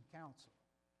give you some counsel.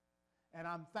 And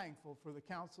I'm thankful for the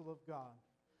counsel of God.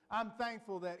 I'm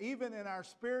thankful that even in our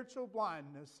spiritual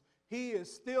blindness, He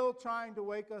is still trying to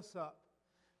wake us up.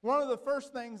 One of the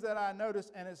first things that I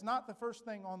noticed, and it's not the first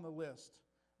thing on the list,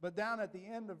 but down at the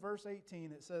end of verse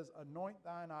 18 it says, anoint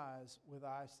thine eyes with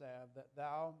eye salve that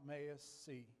thou mayest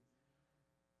see.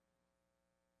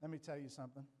 Let me tell you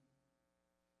something.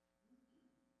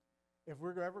 If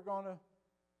we're ever going to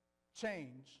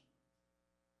change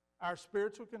our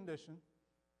spiritual condition,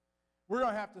 we're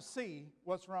going to have to see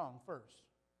what's wrong first.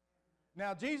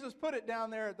 Now, Jesus put it down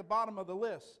there at the bottom of the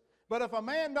list. But if a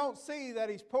man don't see that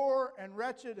he's poor and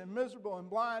wretched and miserable and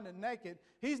blind and naked,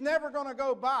 he's never going to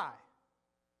go by.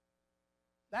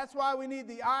 That's why we need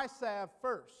the eye salve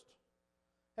first.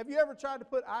 Have you ever tried to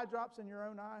put eye drops in your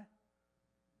own eye?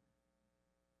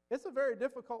 It's a very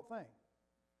difficult thing.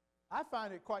 I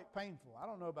find it quite painful. I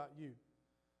don't know about you.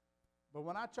 But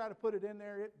when I try to put it in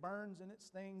there, it burns and it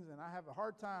stings, and I have a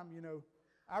hard time,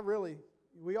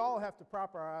 we all have to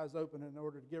prop our eyes open in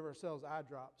order to give ourselves eye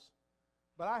drops.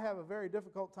 But I have a very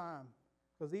difficult time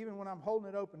because even when I'm holding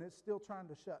it open, it's still trying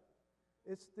to shut.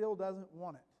 It still doesn't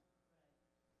want it.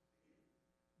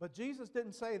 But Jesus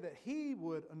didn't say that He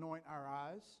would anoint our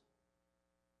eyes.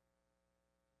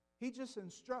 He just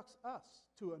instructs us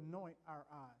to anoint our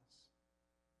eyes.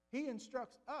 He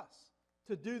instructs us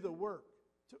to do the work,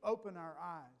 to open our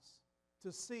eyes,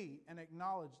 to see and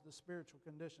acknowledge the spiritual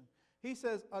condition. He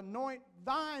says, anoint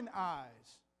thine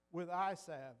eyes with eye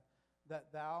salve that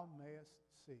thou mayest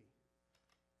see.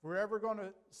 If we're ever going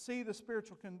to see the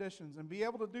spiritual conditions and be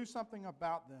able to do something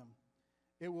about them,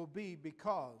 it will be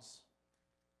because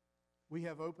we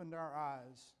have opened our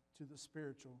eyes to the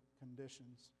spiritual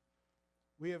conditions.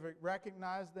 We have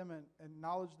recognized them and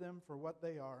acknowledged them for what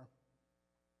they are.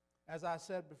 As I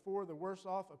said before, the worse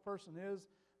off a person is,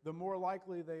 the more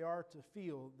likely they are to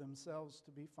feel themselves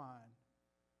to be fine.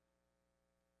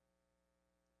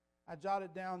 I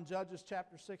jotted down Judges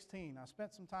chapter 16. I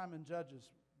spent some time in Judges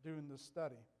doing this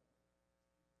study.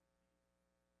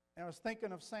 And I was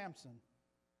thinking of Samson,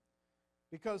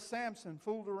 because Samson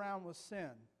fooled around with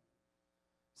sin.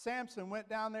 Samson went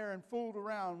down there and fooled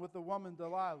around with the woman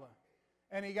Delilah.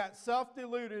 And he got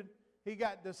self-deluded, he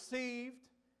got deceived,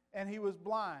 and he was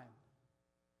blind.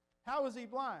 How was he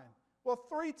blind? Well,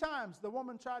 3 times the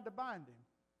woman tried to bind him.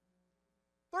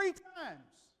 3 times.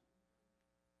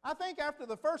 I think after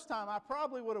the first time, I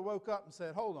probably would have woke up and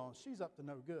said, hold on, she's up to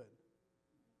no good.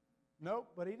 Nope,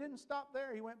 but he didn't stop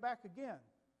there. He went back again.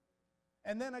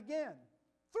 And then again.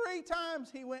 3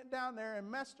 times he went down there and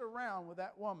messed around with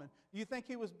that woman. Do you think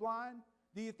he was blind?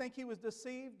 Do you think he was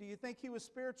deceived? Do you think he was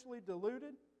spiritually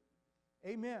deluded?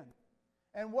 Amen.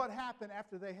 And what happened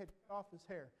after they had cut off his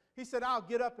hair? He said, I'll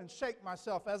get up and shake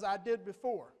myself as I did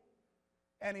before.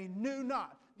 And he knew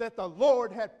not that the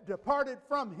Lord had departed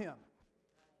from him.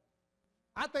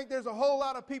 I think there's a whole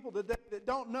lot of people today that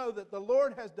don't know that the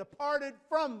Lord has departed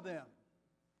from them.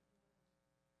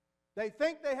 They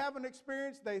think they have an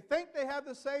experience. They think they have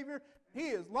the Savior. He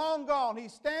is long gone.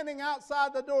 He's standing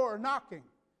outside the door knocking.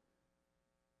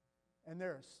 And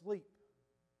they're asleep,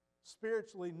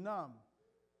 spiritually numb,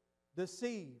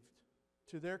 deceived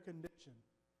to their condition,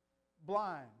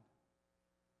 blind.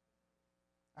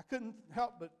 I couldn't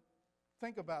help but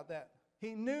think about that.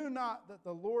 He knew not that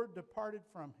the Lord departed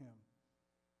from him.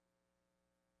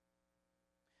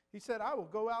 He said, I will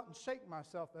go out and shake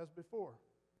myself as before.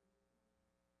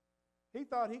 He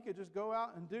thought he could just go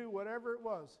out and do whatever it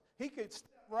was. He could step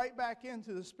right back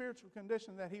into the spiritual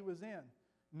condition that he was in?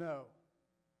 No.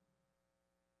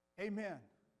 Amen.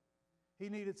 He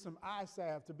needed some eye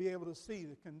salve to be able to see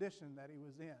the condition that he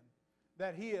was in.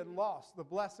 That he had lost the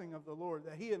blessing of the Lord.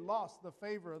 That he had lost the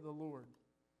favor of the Lord.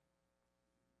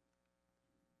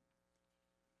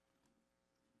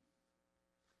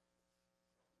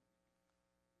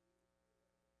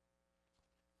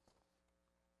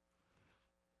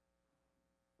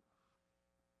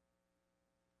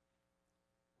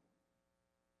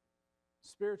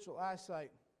 Spiritual eyesight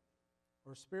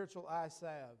or spiritual eye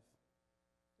salve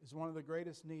is one of the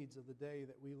greatest needs of the day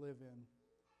that we live in.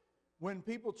 When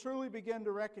people truly begin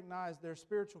to recognize their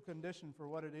spiritual condition for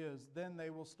what it is, then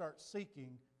they will start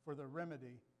seeking for the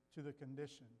remedy to the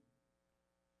condition.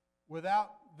 Without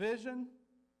vision,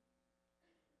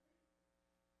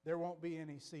 there won't be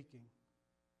any seeking.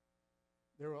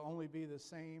 There will only be the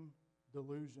same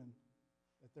delusion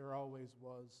that there always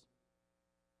was.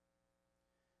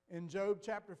 In Job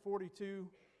chapter 42,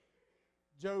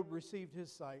 Job received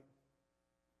his sight.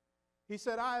 He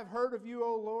said, I have heard of you,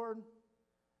 O Lord,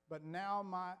 but now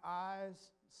my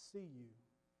eyes see you.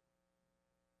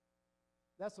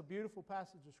 That's a beautiful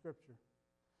passage of Scripture.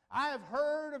 I have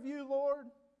heard of you, Lord.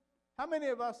 How many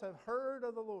of us have heard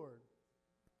of the Lord?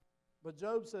 But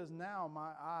Job says, now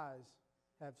my eyes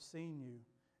have seen you.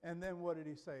 And then what did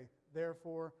he say?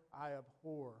 Therefore I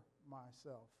abhor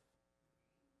myself.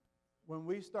 When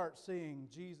we start seeing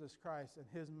Jesus Christ and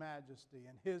His majesty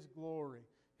and His glory,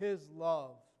 His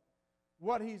love,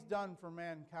 what He's done for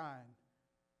mankind,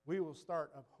 we will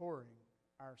start abhorring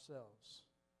ourselves.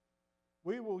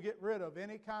 We will get rid of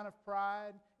any kind of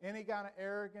pride, any kind of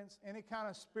arrogance, any kind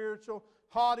of spiritual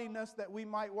haughtiness that we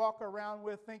might walk around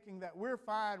with thinking that we're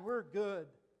fine, we're good.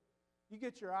 You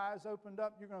get your eyes opened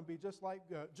up, you're going to be just like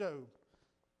Job.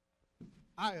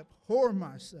 I abhor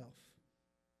myself.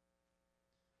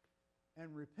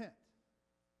 And repent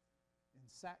in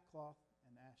sackcloth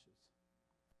and ashes.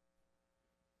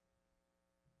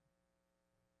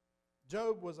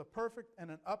 Job was a perfect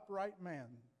and an upright man.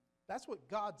 That's what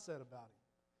God said about him.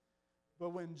 But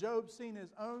when Job seen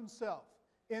his own self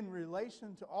in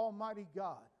relation to Almighty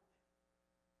God,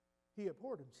 he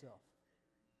abhorred himself.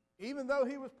 Even though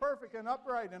he was perfect and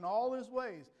upright in all his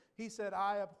ways, he said,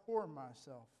 I abhor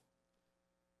myself.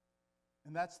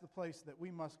 And that's the place that we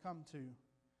must come to.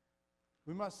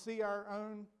 We must see our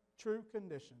own true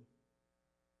condition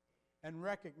and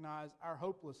recognize our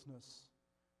hopelessness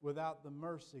without the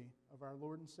mercy of our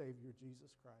Lord and Savior,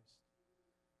 Jesus Christ.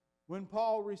 When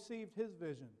Paul received his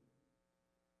vision,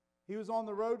 he was on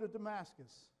the road to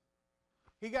Damascus.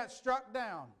 He got struck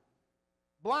down,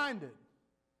 blinded.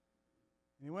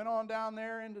 And he went on down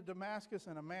there into Damascus,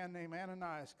 and a man named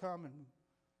Ananias come and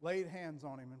laid hands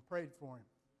on him and prayed for him.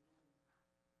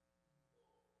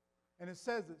 And it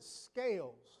says that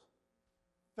scales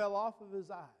fell off of his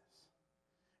eyes.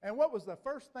 And what was the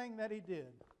first thing that he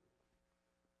did?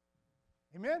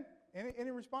 Amen? Any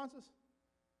responses?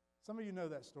 Some of you know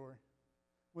that story.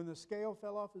 When the scale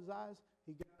fell off his eyes,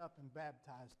 he got up and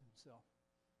baptized himself.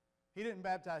 He didn't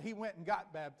baptize. He went and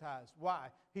got baptized. Why?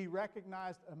 He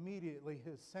recognized immediately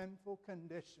his sinful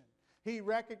condition. He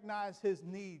recognized his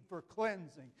need for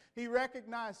cleansing. He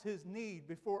recognized his need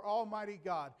before Almighty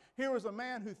God. Here was a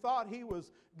man who thought he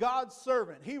was God's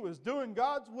servant. He was doing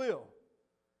God's will.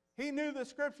 He knew the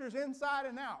Scriptures inside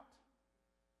and out.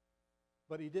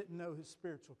 But he didn't know his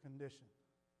spiritual condition.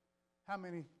 How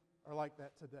many are like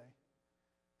that today?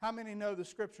 How many know the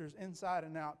Scriptures inside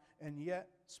and out, and yet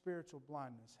spiritual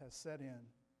blindness has set in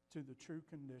to the true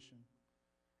condition?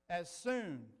 As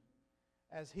soon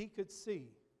as he could see,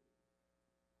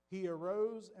 he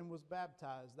arose and was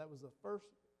baptized. That was the first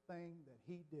thing that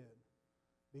he did.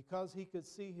 Because he could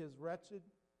see his wretched,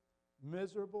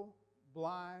 miserable,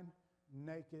 blind,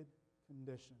 naked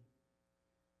condition.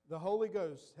 The Holy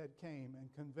Ghost had came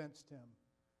and convinced him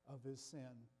of his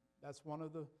sin. That's one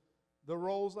of the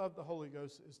roles of the Holy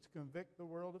Ghost, is to convict the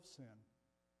world of sin.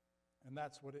 And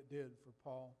that's what it did for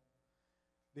Paul.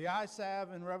 The eye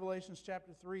salve in Revelation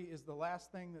chapter 3 is the last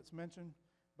thing that's mentioned,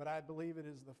 but I believe it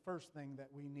is the first thing that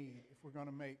we need if we're going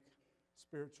to make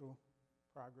spiritual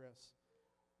progress.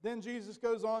 Then Jesus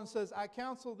goes on and says, I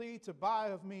counsel thee to buy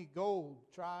of me gold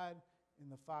tried in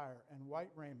the fire and white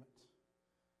raiment.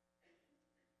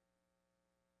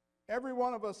 Every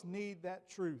one of us need that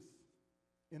truth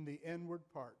in the inward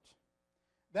part.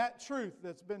 That truth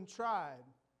that's been tried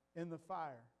in the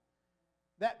fire.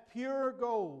 That pure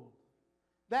gold.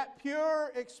 That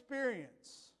pure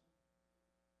experience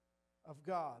of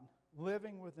God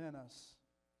living within us.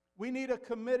 We need a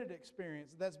committed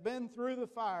experience that's been through the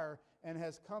fire and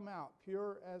has come out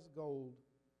pure as gold.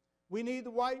 We need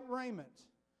the white raiment.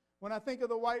 When I think of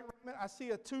the white raiment, I see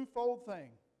a twofold thing.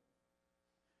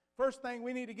 First thing,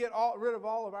 we need to get rid of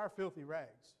all of our filthy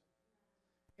rags.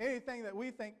 Anything that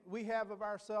we think we have of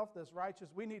ourselves that's righteous,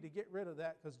 we need to get rid of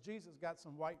that because Jesus got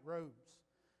some white robes.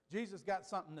 Jesus got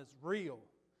something that's real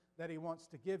that He wants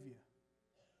to give you.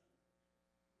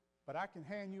 But I can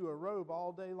hand you a robe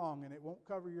all day long and it won't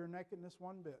cover your nakedness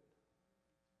one bit.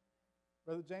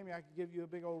 Brother Jamie, I could give you a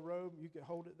big old robe. You could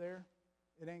hold it there.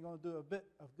 It ain't going to do a bit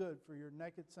of good for your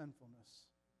naked sinfulness.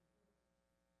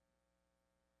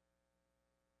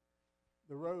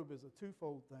 The robe is a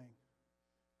twofold thing.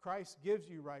 Christ gives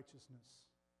you righteousness,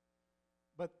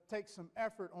 but takes some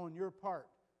effort on your part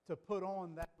to put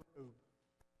on that robe.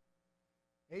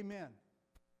 Amen.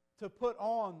 To put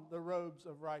on the robes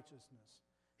of righteousness.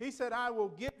 He said, I will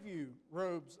give you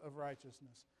robes of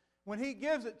righteousness. When He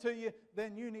gives it to you,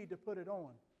 then you need to put it on.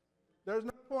 There's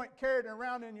no point carrying it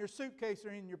around in your suitcase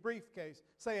or in your briefcase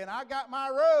saying, I got my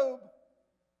robe.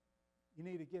 You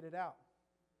need to get it out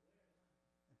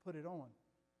and put it on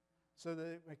so that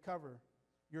it may cover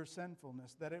your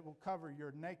sinfulness, that it will cover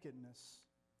your nakedness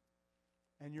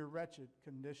and your wretched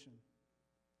condition.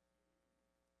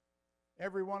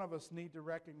 Every one of us need to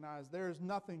recognize there is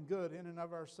nothing good in and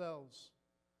of ourselves.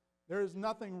 There is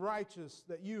nothing righteous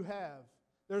that you have.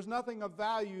 There's nothing of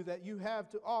value that you have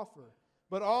to offer.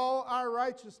 But all our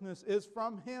righteousness is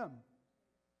from Him.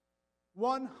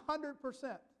 100%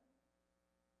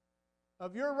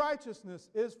 of your righteousness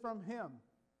is from Him.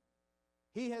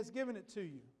 He has given it to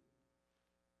you.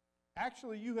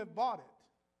 Actually, you have bought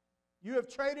it. You have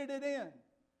traded it in.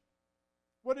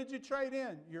 What did you trade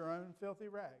in? Your own filthy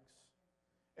rags.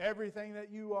 Everything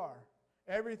that you are,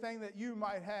 everything that you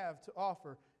might have to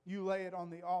offer, you lay it on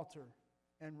the altar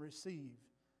and receive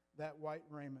that white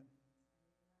raiment.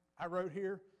 I wrote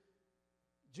here,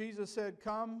 Jesus said,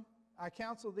 come, I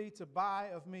counsel thee to buy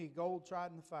of me gold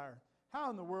tried in the fire. How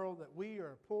in the world that we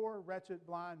are poor, wretched,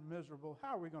 blind, miserable,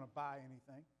 how are we going to buy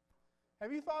anything?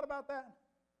 Have you thought about that?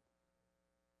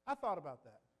 I thought about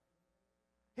that.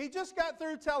 He just got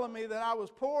through telling me that I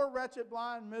was poor, wretched,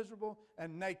 blind, miserable,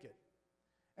 and naked.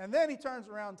 And then He turns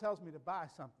around and tells me to buy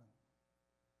something.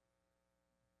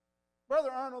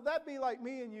 Brother Arnold, that'd be like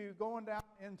me and you going down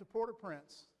into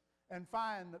Port-au-Prince and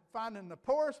finding the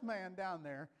poorest man down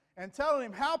there and telling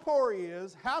him how poor he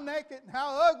is, how naked and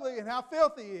how ugly and how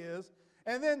filthy he is,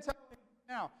 and then telling him,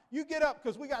 now, you get up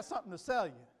because we got something to sell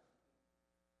you.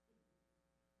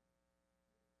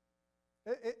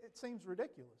 It seems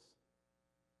ridiculous.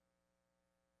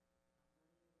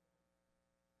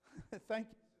 Thank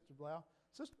you, Sister Blau.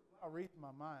 Sister Blau reads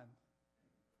my mind.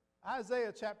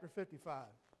 Isaiah chapter 55.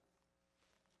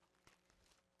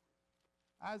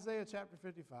 Isaiah chapter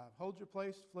 55. Hold your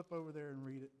place, flip over there and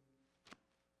read it.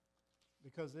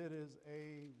 Because it is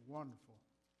a wonderful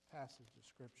passage of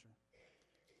Scripture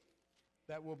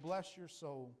that will bless your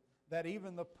soul. That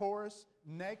even the poorest,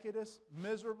 nakedest,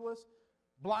 miserablest,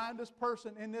 blindest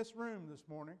person in this room this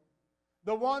morning,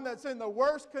 the one that's in the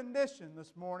worst condition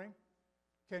this morning,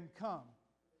 can come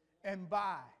and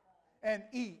buy and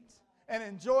eat and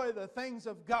enjoy the things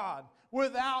of God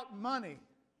without money.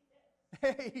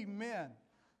 Amen.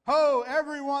 Ho,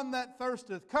 everyone that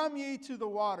thirsteth, come ye to the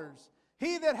waters.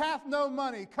 He that hath no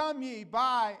money, come ye,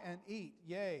 buy and eat.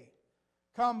 Yea,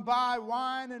 come buy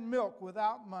wine and milk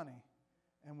without money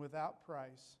and without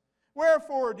price.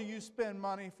 Wherefore do you spend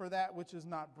money for that which is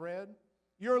not bread,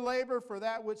 your labor for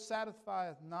that which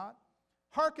satisfieth not?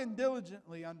 Hearken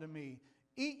diligently unto me.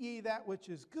 Eat ye that which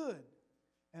is good,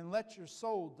 and let your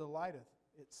soul delighteth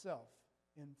itself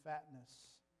in fatness.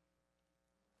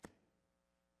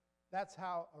 That's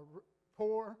how a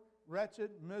poor,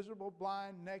 wretched, miserable,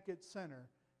 blind, naked sinner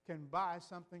can buy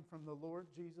something from the Lord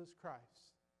Jesus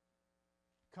Christ.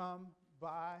 Come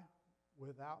buy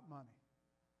without money.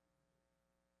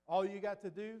 All you got to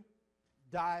do,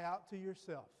 die out to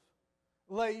yourself.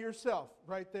 Lay yourself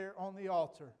right there on the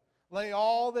altar. Lay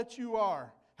all that you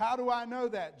are. How do I know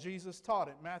that? Jesus taught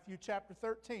it. Matthew chapter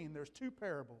 13, there's two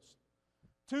parables.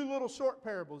 Two little short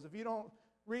parables. If you don't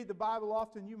read the Bible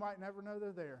often, you might never know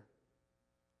they're there.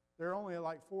 They're only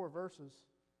like 4 verses.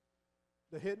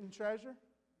 The hidden treasure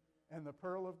and the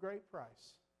pearl of great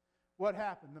price. What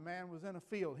happened? The man was in a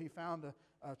field. He found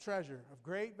a treasure of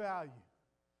great value.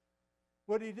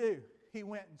 What did he do? He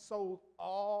went and sold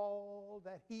all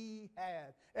that he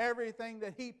had. Everything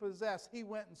that he possessed, he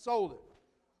went and sold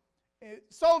it.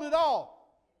 Sold it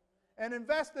all. And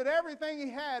invested everything he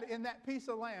had in that piece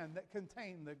of land that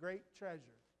contained the great treasure.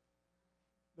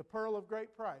 The pearl of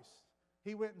great price.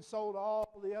 He went and sold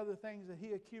all the other things that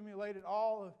he accumulated,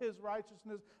 all of his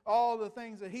righteousness, all the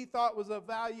things that he thought was of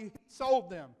value. He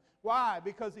sold them. Why?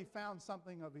 Because he found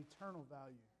something of eternal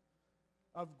value,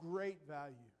 of great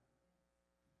value,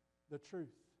 the truth.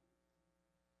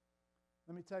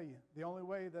 Let me tell you, the only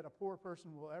way that a poor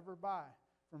person will ever buy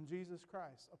from Jesus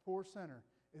Christ, a poor sinner,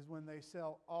 is when they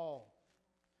sell all.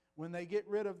 When they get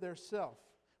rid of their self.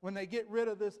 When they get rid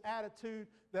of this attitude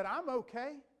that I'm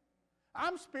okay.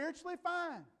 I'm spiritually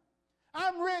fine.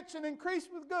 I'm rich and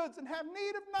increased with goods and have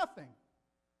need of nothing.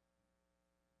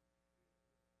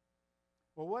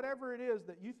 Well, whatever it is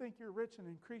that you think you're rich and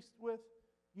increased with,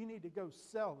 you need to go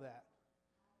sell that.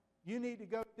 You need to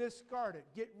go discard it,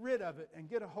 get rid of it, and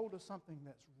get a hold of something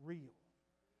that's real.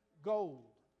 Gold,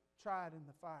 tried in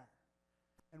the fire,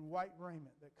 and white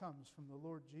raiment that comes from the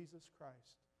Lord Jesus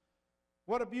Christ.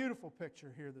 What a beautiful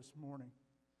picture here this morning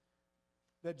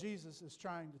that Jesus is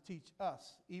trying to teach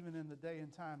us, even in the day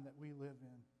and time that we live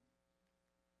in.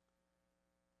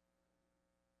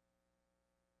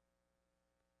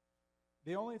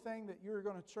 The only thing that you're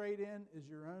going to trade in is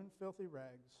your own filthy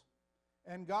rags.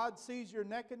 And God sees your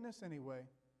nakedness anyway.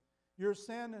 Your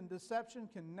sin and deception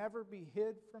can never be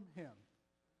hid from Him.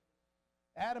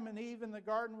 Adam and Eve in the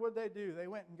garden, what did they do? They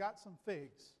went and got some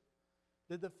figs.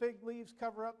 Did the fig leaves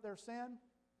cover up their sin?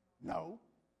 No.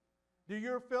 Do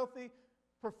your filthy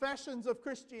professions of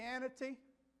Christianity,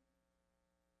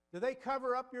 do they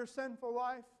cover up your sinful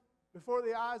life before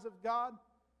the eyes of God?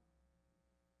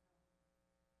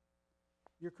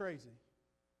 You're crazy.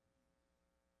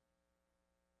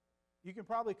 You can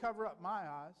probably cover up my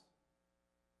eyes.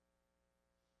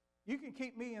 You can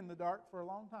keep me in the dark for a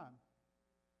long time.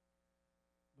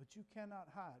 But you cannot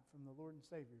hide from the Lord and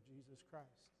Savior, Jesus Christ.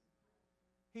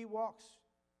 He walks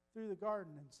through the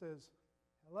garden and says,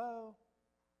 hello,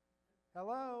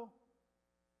 hello,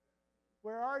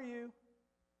 where are you?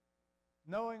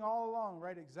 Knowing all along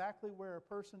right exactly where a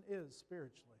person is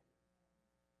spiritually.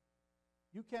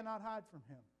 You cannot hide from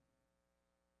Him.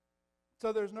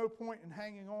 So there's no point in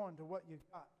hanging on to what you've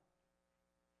got.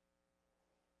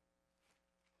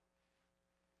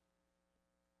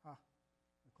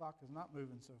 The clock is not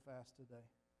moving so fast today.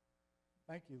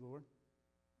 Thank you, Lord.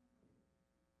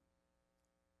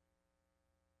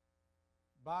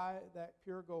 Buy that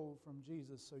pure gold from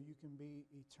Jesus so you can be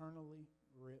eternally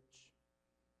rich.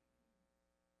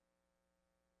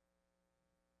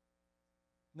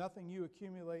 Nothing you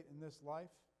accumulate in this life,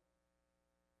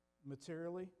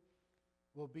 materially,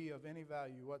 will be of any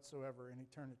value whatsoever in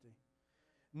eternity.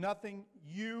 Nothing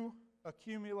you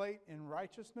accumulate in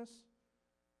righteousness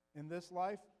in this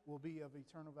life will be of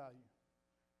eternal value.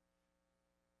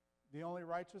 The only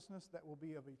righteousness that will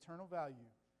be of eternal value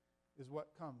is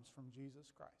what comes from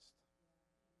Jesus Christ.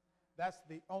 That's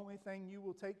the only thing you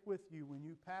will take with you when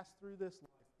you pass through this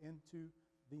life into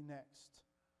the next.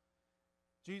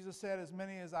 Jesus said, as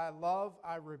many as I love,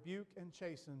 I rebuke and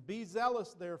chasten. Be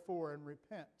zealous, therefore, and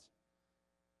repent.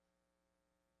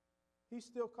 He's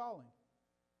still calling.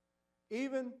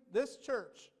 Even this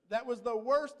church, that was the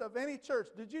worst of any church.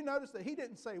 Did you notice that He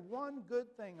didn't say one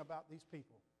good thing about these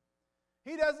people?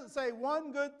 He doesn't say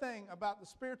one good thing about the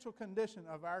spiritual condition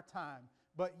of our time.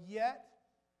 But yet,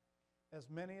 as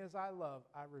many as I love,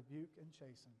 I rebuke and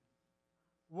chasten.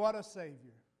 What a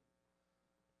Savior.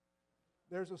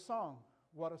 There's a song,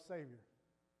 what a Savior.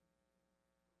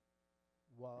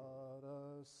 What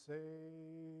a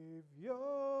Savior,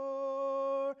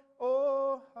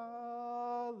 oh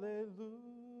hallelujah.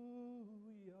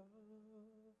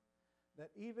 That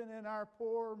even in our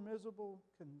poor, miserable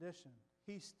condition,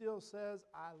 He still says,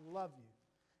 I love you.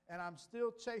 And I'm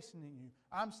still chastening you.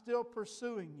 I'm still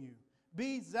pursuing you.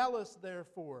 Be zealous,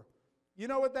 therefore. You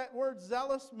know what that word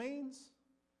zealous means?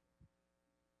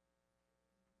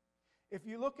 If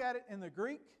you look at it in the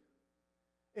Greek,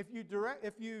 if you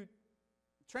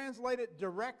translate it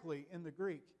directly in the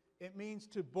Greek, it means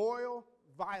to boil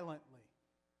violently.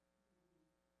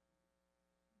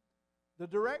 The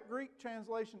direct Greek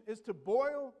translation is to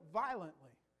boil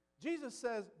violently. Jesus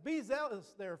says, be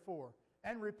zealous, therefore,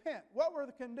 and repent. What were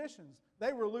the conditions?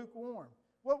 They were lukewarm.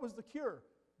 What was the cure?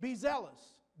 Be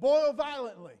zealous. Boil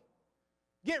violently.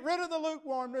 Get rid of the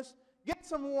lukewarmness. Get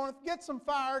some warmth. Get some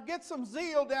fire. Get some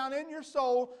zeal down in your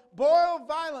soul. Boil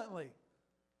violently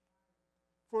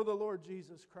for the Lord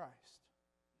Jesus Christ.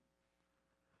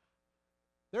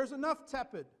 There's enough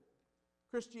tepid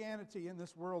Christianity in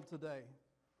this world today.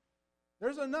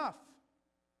 There's enough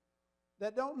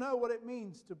that don't know what it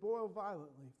means to boil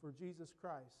violently for Jesus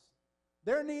Christ.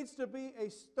 There needs to be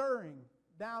a stirring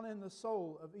down in the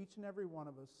soul of each and every one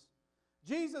of us.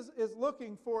 Jesus is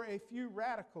looking for a few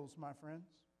radicals, my friends.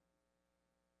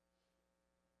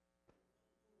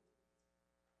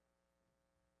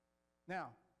 Now,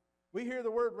 we hear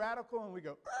the word radical and we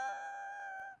go,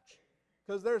 Arch!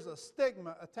 because there's a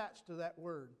stigma attached to that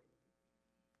word.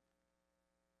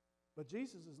 But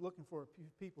Jesus is looking for a few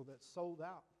people that sold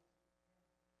out.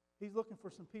 He's looking for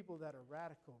some people that are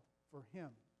radical for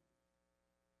Him.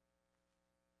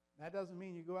 That doesn't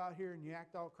mean you go out here and you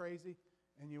act all crazy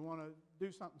and you want to do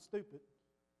something stupid.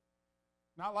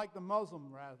 Not like the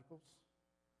Muslim radicals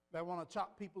that want to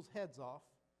chop people's heads off.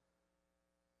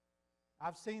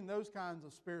 I've seen those kinds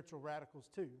of spiritual radicals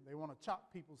too. They want to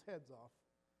chop people's heads off.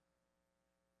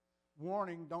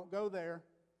 Warning, don't go there.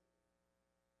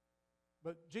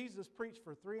 But Jesus preached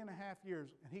for 3.5 years,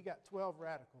 and He got 12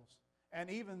 radicals. And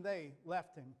even they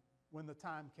left Him when the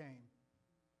time came.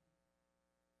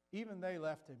 Even they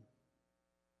left Him.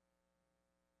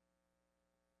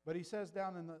 But He says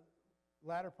down in the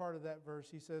latter part of that verse,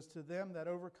 He says, to them that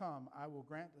overcome, I will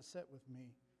grant to sit with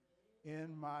me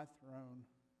in my throne.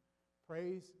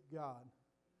 Praise God.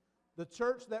 The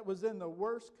church that was in the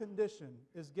worst condition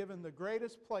is given the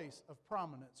greatest place of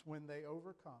prominence when they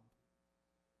overcome.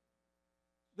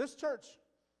 This church,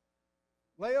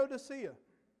 Laodicea,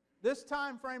 this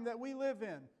time frame that we live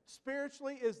in,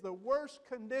 spiritually is the worst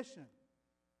condition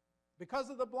because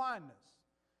of the blindness,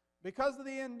 because of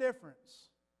the indifference.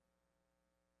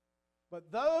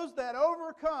 But those that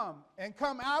overcome and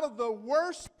come out of the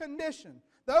worst condition,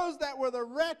 those that were the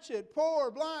wretched, poor,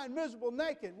 blind, miserable,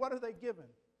 naked, what are they given?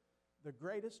 The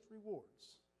greatest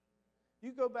rewards.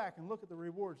 You go back and look at the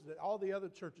rewards that all the other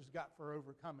churches got for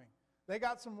overcoming. They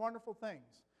got some wonderful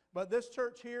things. But this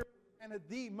church here granted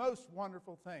the most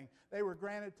wonderful thing. They were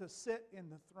granted to sit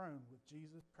in the throne with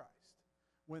Jesus Christ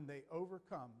when they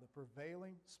overcome the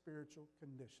prevailing spiritual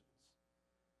conditions.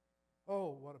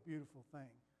 Oh, what a beautiful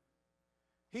thing.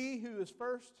 He who is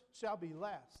first shall be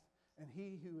last, and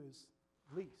he who is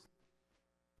least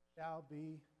shall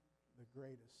be the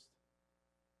greatest.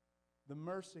 The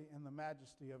mercy and the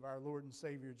majesty of our Lord and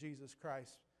Savior Jesus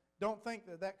Christ. Don't think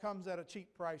that that comes at a cheap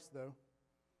price, though.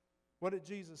 What did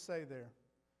Jesus say there?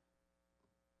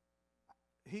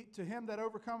 To him that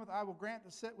overcometh, I will grant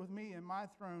to sit with me in my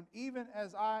throne, even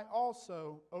as I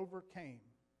also overcame,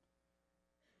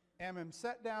 and am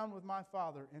set down with my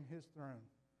Father in His throne.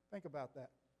 Think about that.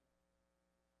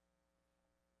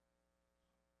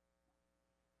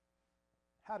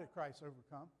 How did Christ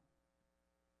overcome?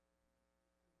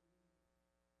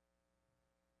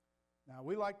 Now,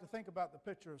 we like to think about the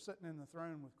picture of sitting in the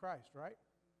throne with Christ, right?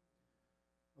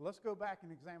 Well, let's go back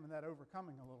and examine that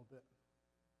overcoming a little bit.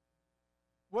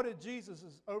 What did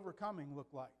Jesus' overcoming look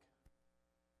like?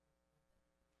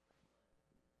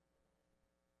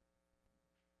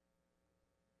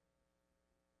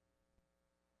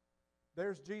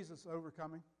 There's Jesus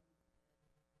overcoming.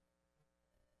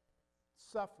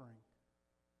 Suffering.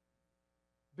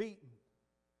 Beaten.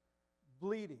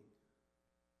 Bleeding.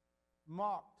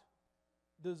 Mocked.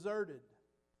 Deserted.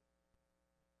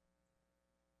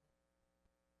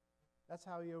 That's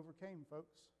how He overcame,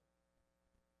 folks.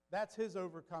 That's His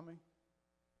overcoming.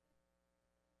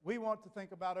 We want to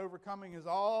think about overcoming as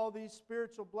all these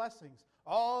spiritual blessings,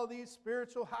 all these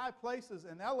spiritual high places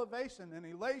and elevation and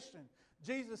elation.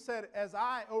 Jesus said, as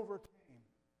I overcame.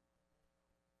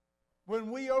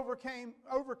 When we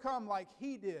overcome like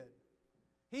He did,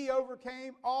 He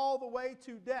overcame all the way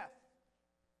to death.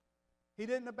 He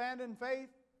didn't abandon faith.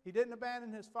 He didn't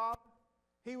abandon His Father.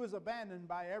 He was abandoned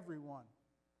by everyone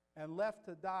and left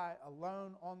to die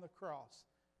alone on the cross,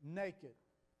 naked,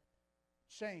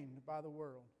 shamed by the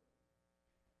world.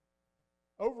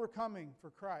 Overcoming for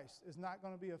Christ is not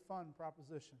going to be a fun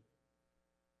proposition.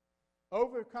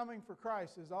 Overcoming for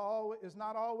Christ is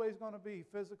not always going to be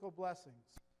physical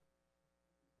blessings.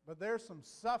 But there's some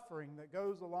suffering that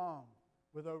goes along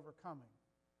with overcoming.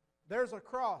 There's a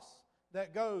cross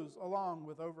that goes along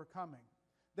with overcoming.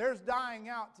 There's dying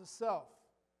out to self.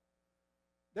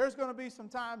 There's going to be some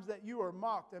times that you are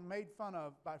mocked and made fun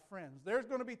of by friends. There's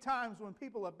going to be times when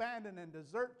people abandon and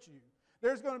desert you.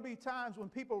 There's going to be times when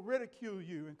people ridicule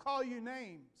you and call you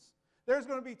names. There's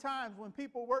going to be times when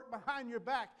people work behind your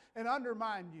back and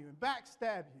undermine you and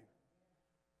backstab you.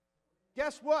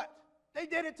 Guess what? They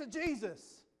did it to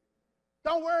Jesus.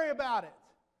 Don't worry about it.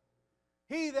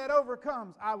 He that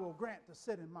overcomes, I will grant to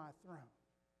sit in my throne.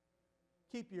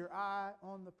 Keep your eye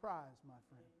on the prize, my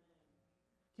friend.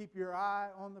 Keep your eye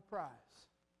on the prize.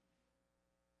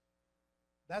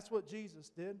 That's what Jesus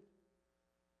did.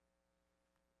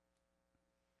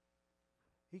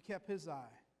 He kept His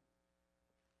eye.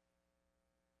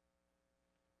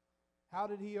 How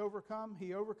did He overcome?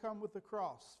 He overcome with the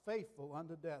cross, faithful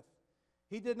unto death.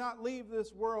 He did not leave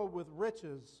this world with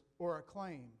riches or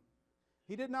acclaim.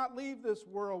 He did not leave this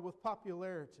world with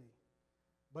popularity,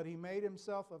 but He made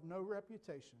Himself of no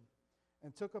reputation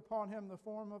and took upon him the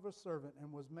form of a servant,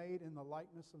 and was made in the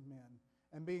likeness of men.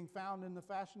 And being found in the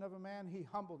fashion of a man, he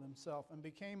humbled himself, and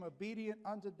became obedient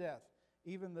unto death,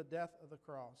 even the death of the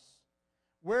cross.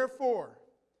 Wherefore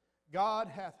God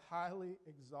hath highly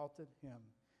exalted him,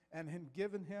 and hath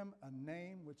given him a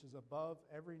name which is above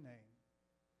every name,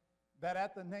 that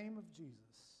at the name of Jesus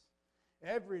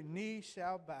every knee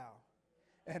shall bow,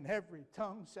 and every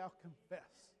tongue shall confess.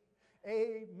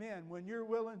 Amen. When you're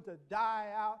willing to die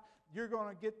out, you're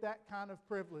going to get that kind of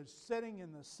privilege, sitting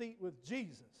in the seat with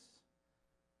Jesus.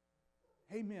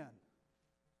 Amen.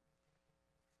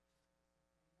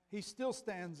 He still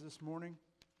stands this morning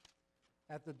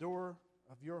at the door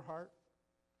of your heart.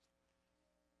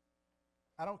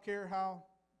 I don't care how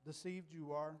deceived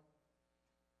you are.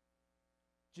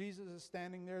 Jesus is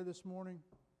standing there this morning.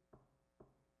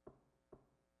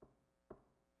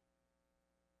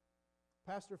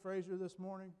 Pastor Frazier this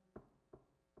morning,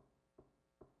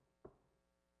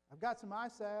 I've got some eye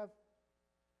salve.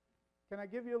 Can I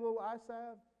give you a little eye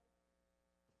salve?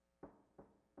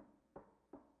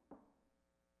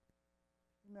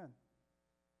 Amen.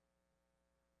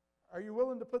 Are you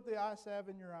willing to put the eye salve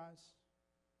in your eyes?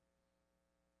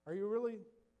 Are you really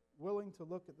willing to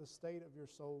look at the state of your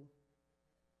soul?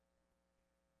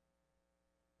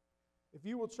 If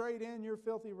you will trade in your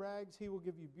filthy rags, he will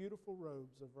give you beautiful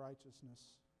robes of righteousness.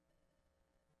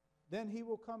 Then he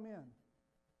will come in.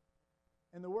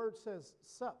 And the word says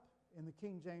sup in the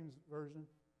King James Version.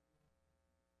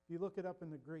 If you look it up in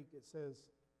the Greek, it says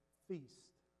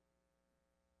feast.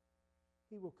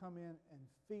 He will come in and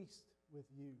feast with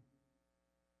you.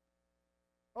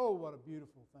 Oh, what a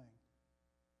beautiful thing.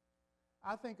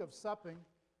 I think of supping,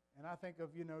 and I think of,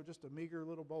 just a meager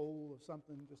little bowl of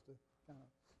something, just to kind of,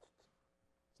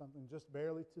 something just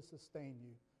barely to sustain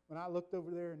you. When I looked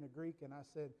over there in the Greek and I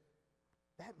said,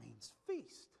 that means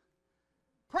feast.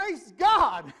 Praise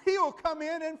God! He will come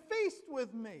in and feast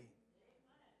with me.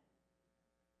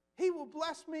 He will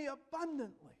bless me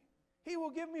abundantly. He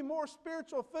will give me more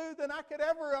spiritual food than I could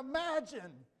ever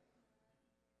imagine.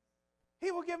 He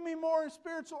will give me more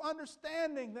spiritual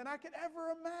understanding than I could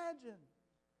ever imagine.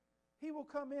 He will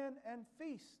come in and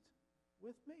feast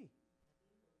with me.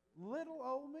 Little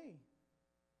old me.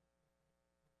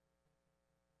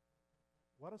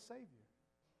 What a Savior.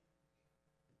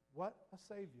 What a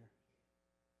Savior.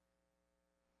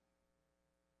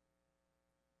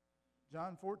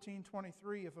 John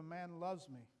 14:23, if a man loves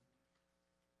me,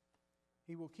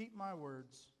 he will keep my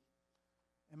words,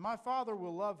 and my Father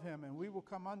will love him, and we will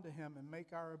come unto him and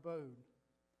make our abode.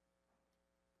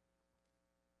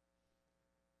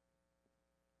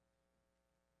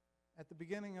 At the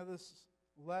beginning of this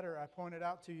letter, I pointed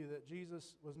out to you that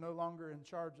Jesus was no longer in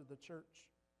charge of the church.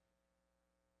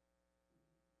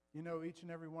 You know, each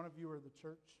and every one of you are the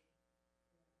church.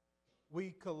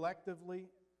 We collectively,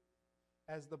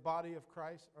 as the body of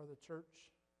Christ, are the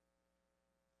church.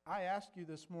 I ask you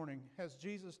this morning, has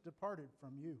Jesus departed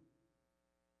from you?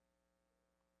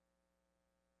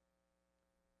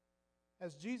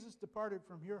 Has Jesus departed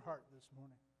from your heart this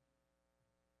morning?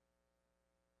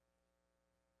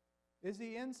 Is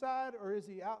he inside or is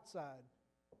he outside?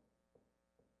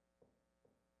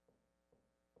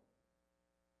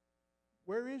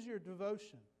 Where is your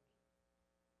devotion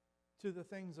to the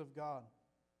things of God?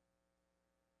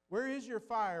 Where is your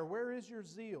fire? Where is your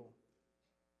zeal?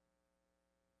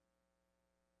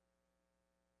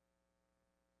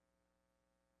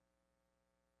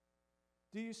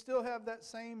 Do you still have that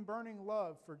same burning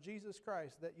love for Jesus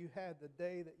Christ that you had the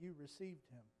day that you received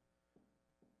him?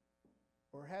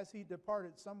 Or has he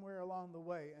departed somewhere along the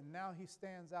way and now he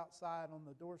stands outside on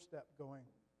the doorstep going,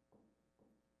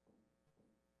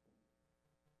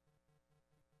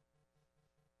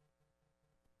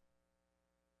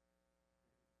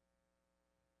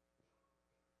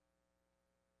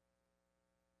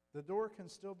 the door can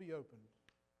still be opened.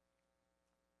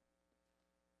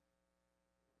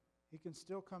 He can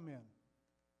still come in.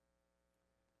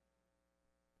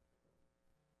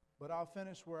 But I'll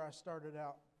finish where I started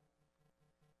out.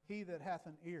 He that hath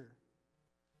an ear,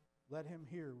 let him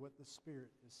hear what the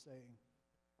Spirit is saying.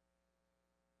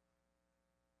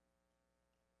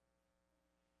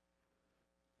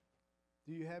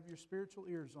 Do you have your spiritual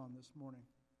ears on this morning?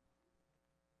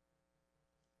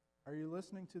 Are you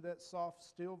listening to that soft,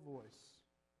 still voice?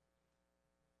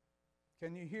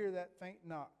 Can you hear that faint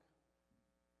knock?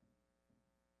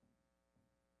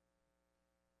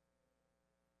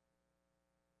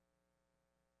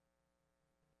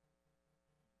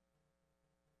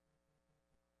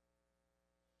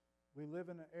 We live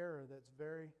in an era that's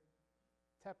very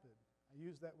tepid. I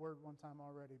used that word one time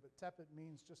already, but tepid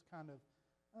means just kind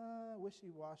of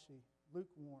wishy-washy.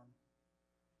 lukewarm,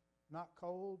 not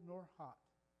cold nor hot.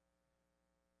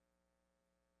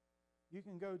 You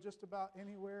can go just about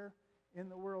anywhere in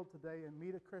the world today and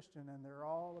meet a Christian, and they're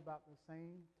all about the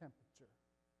same temperature.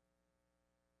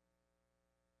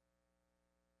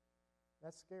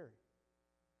 That's scary.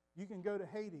 You can go to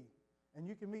Haiti, and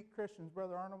you can meet Christians.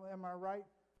 Brother Arnold, am I right?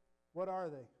 What are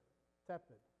they?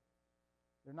 Tepid.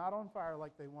 They're not on fire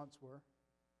like they once were.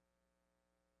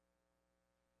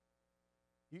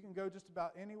 You can go just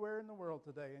about anywhere in the world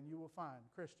today, and you will find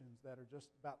Christians that are just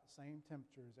about the same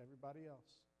temperature as everybody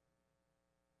else.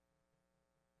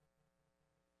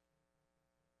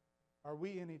 Are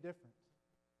we any different?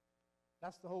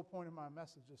 That's the whole point of my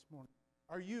message this morning.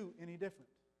 Are you any different?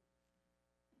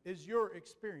 Is your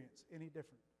experience any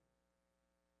different?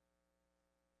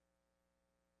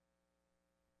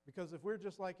 Because if we're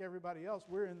just like everybody else,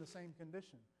 we're in the same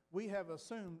condition. We have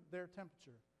assumed their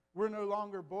temperature. We're no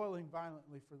longer boiling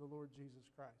violently for the Lord Jesus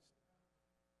Christ.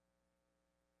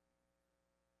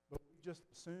 But we just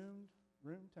assumed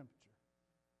room temperature.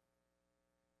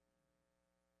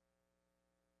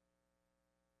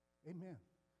 Amen.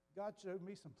 God showed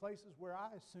me some places where I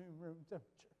assume room temperature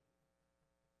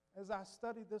as I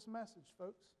studied this message,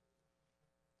 folks.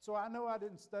 So I know I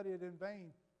didn't study it in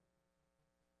vain.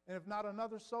 And if not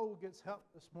another soul gets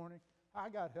helped this morning, I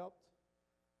got helped.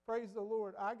 Praise the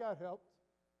Lord, I got helped.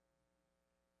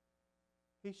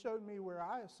 He showed me where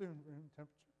I assumed room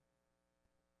temperature.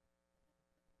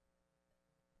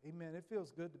 Amen. It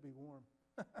feels good to be warm.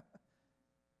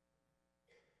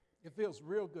 It feels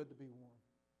real good to be warm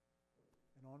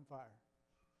and on fire.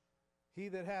 He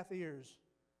that hath ears,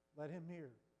 let him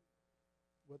hear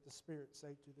what the Spirit say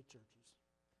to the churches.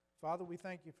 Father, we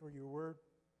thank you for your word.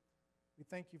 We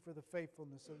thank you for the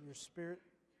faithfulness of your Spirit.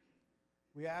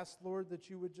 We ask, Lord, that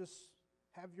you would just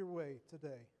have your way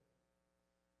today.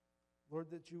 Lord,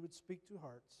 that you would speak to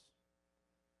hearts.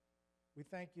 We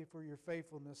thank you for your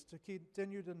faithfulness to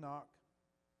continue to knock,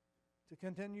 to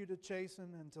continue to chasten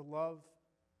and to love.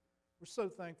 We're so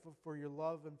thankful for your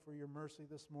love and for your mercy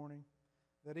this morning,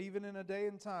 that even in a day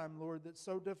and time, Lord, that's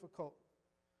so difficult,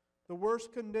 the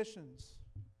worst conditions,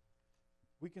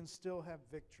 we can still have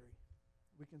victory.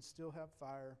 We can still have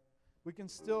fire. We can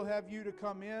still have you to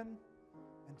come in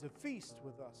and to feast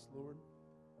with us, Lord.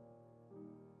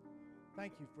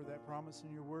 Thank you for that promise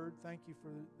in your word. Thank you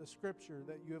for the scripture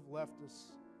that you have left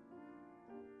us.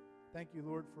 Thank you,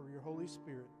 Lord, for your Holy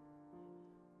Spirit.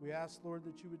 We ask, Lord,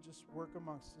 that you would just work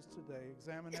amongst us today.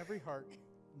 Examine every heart.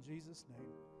 In Jesus'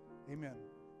 name, amen.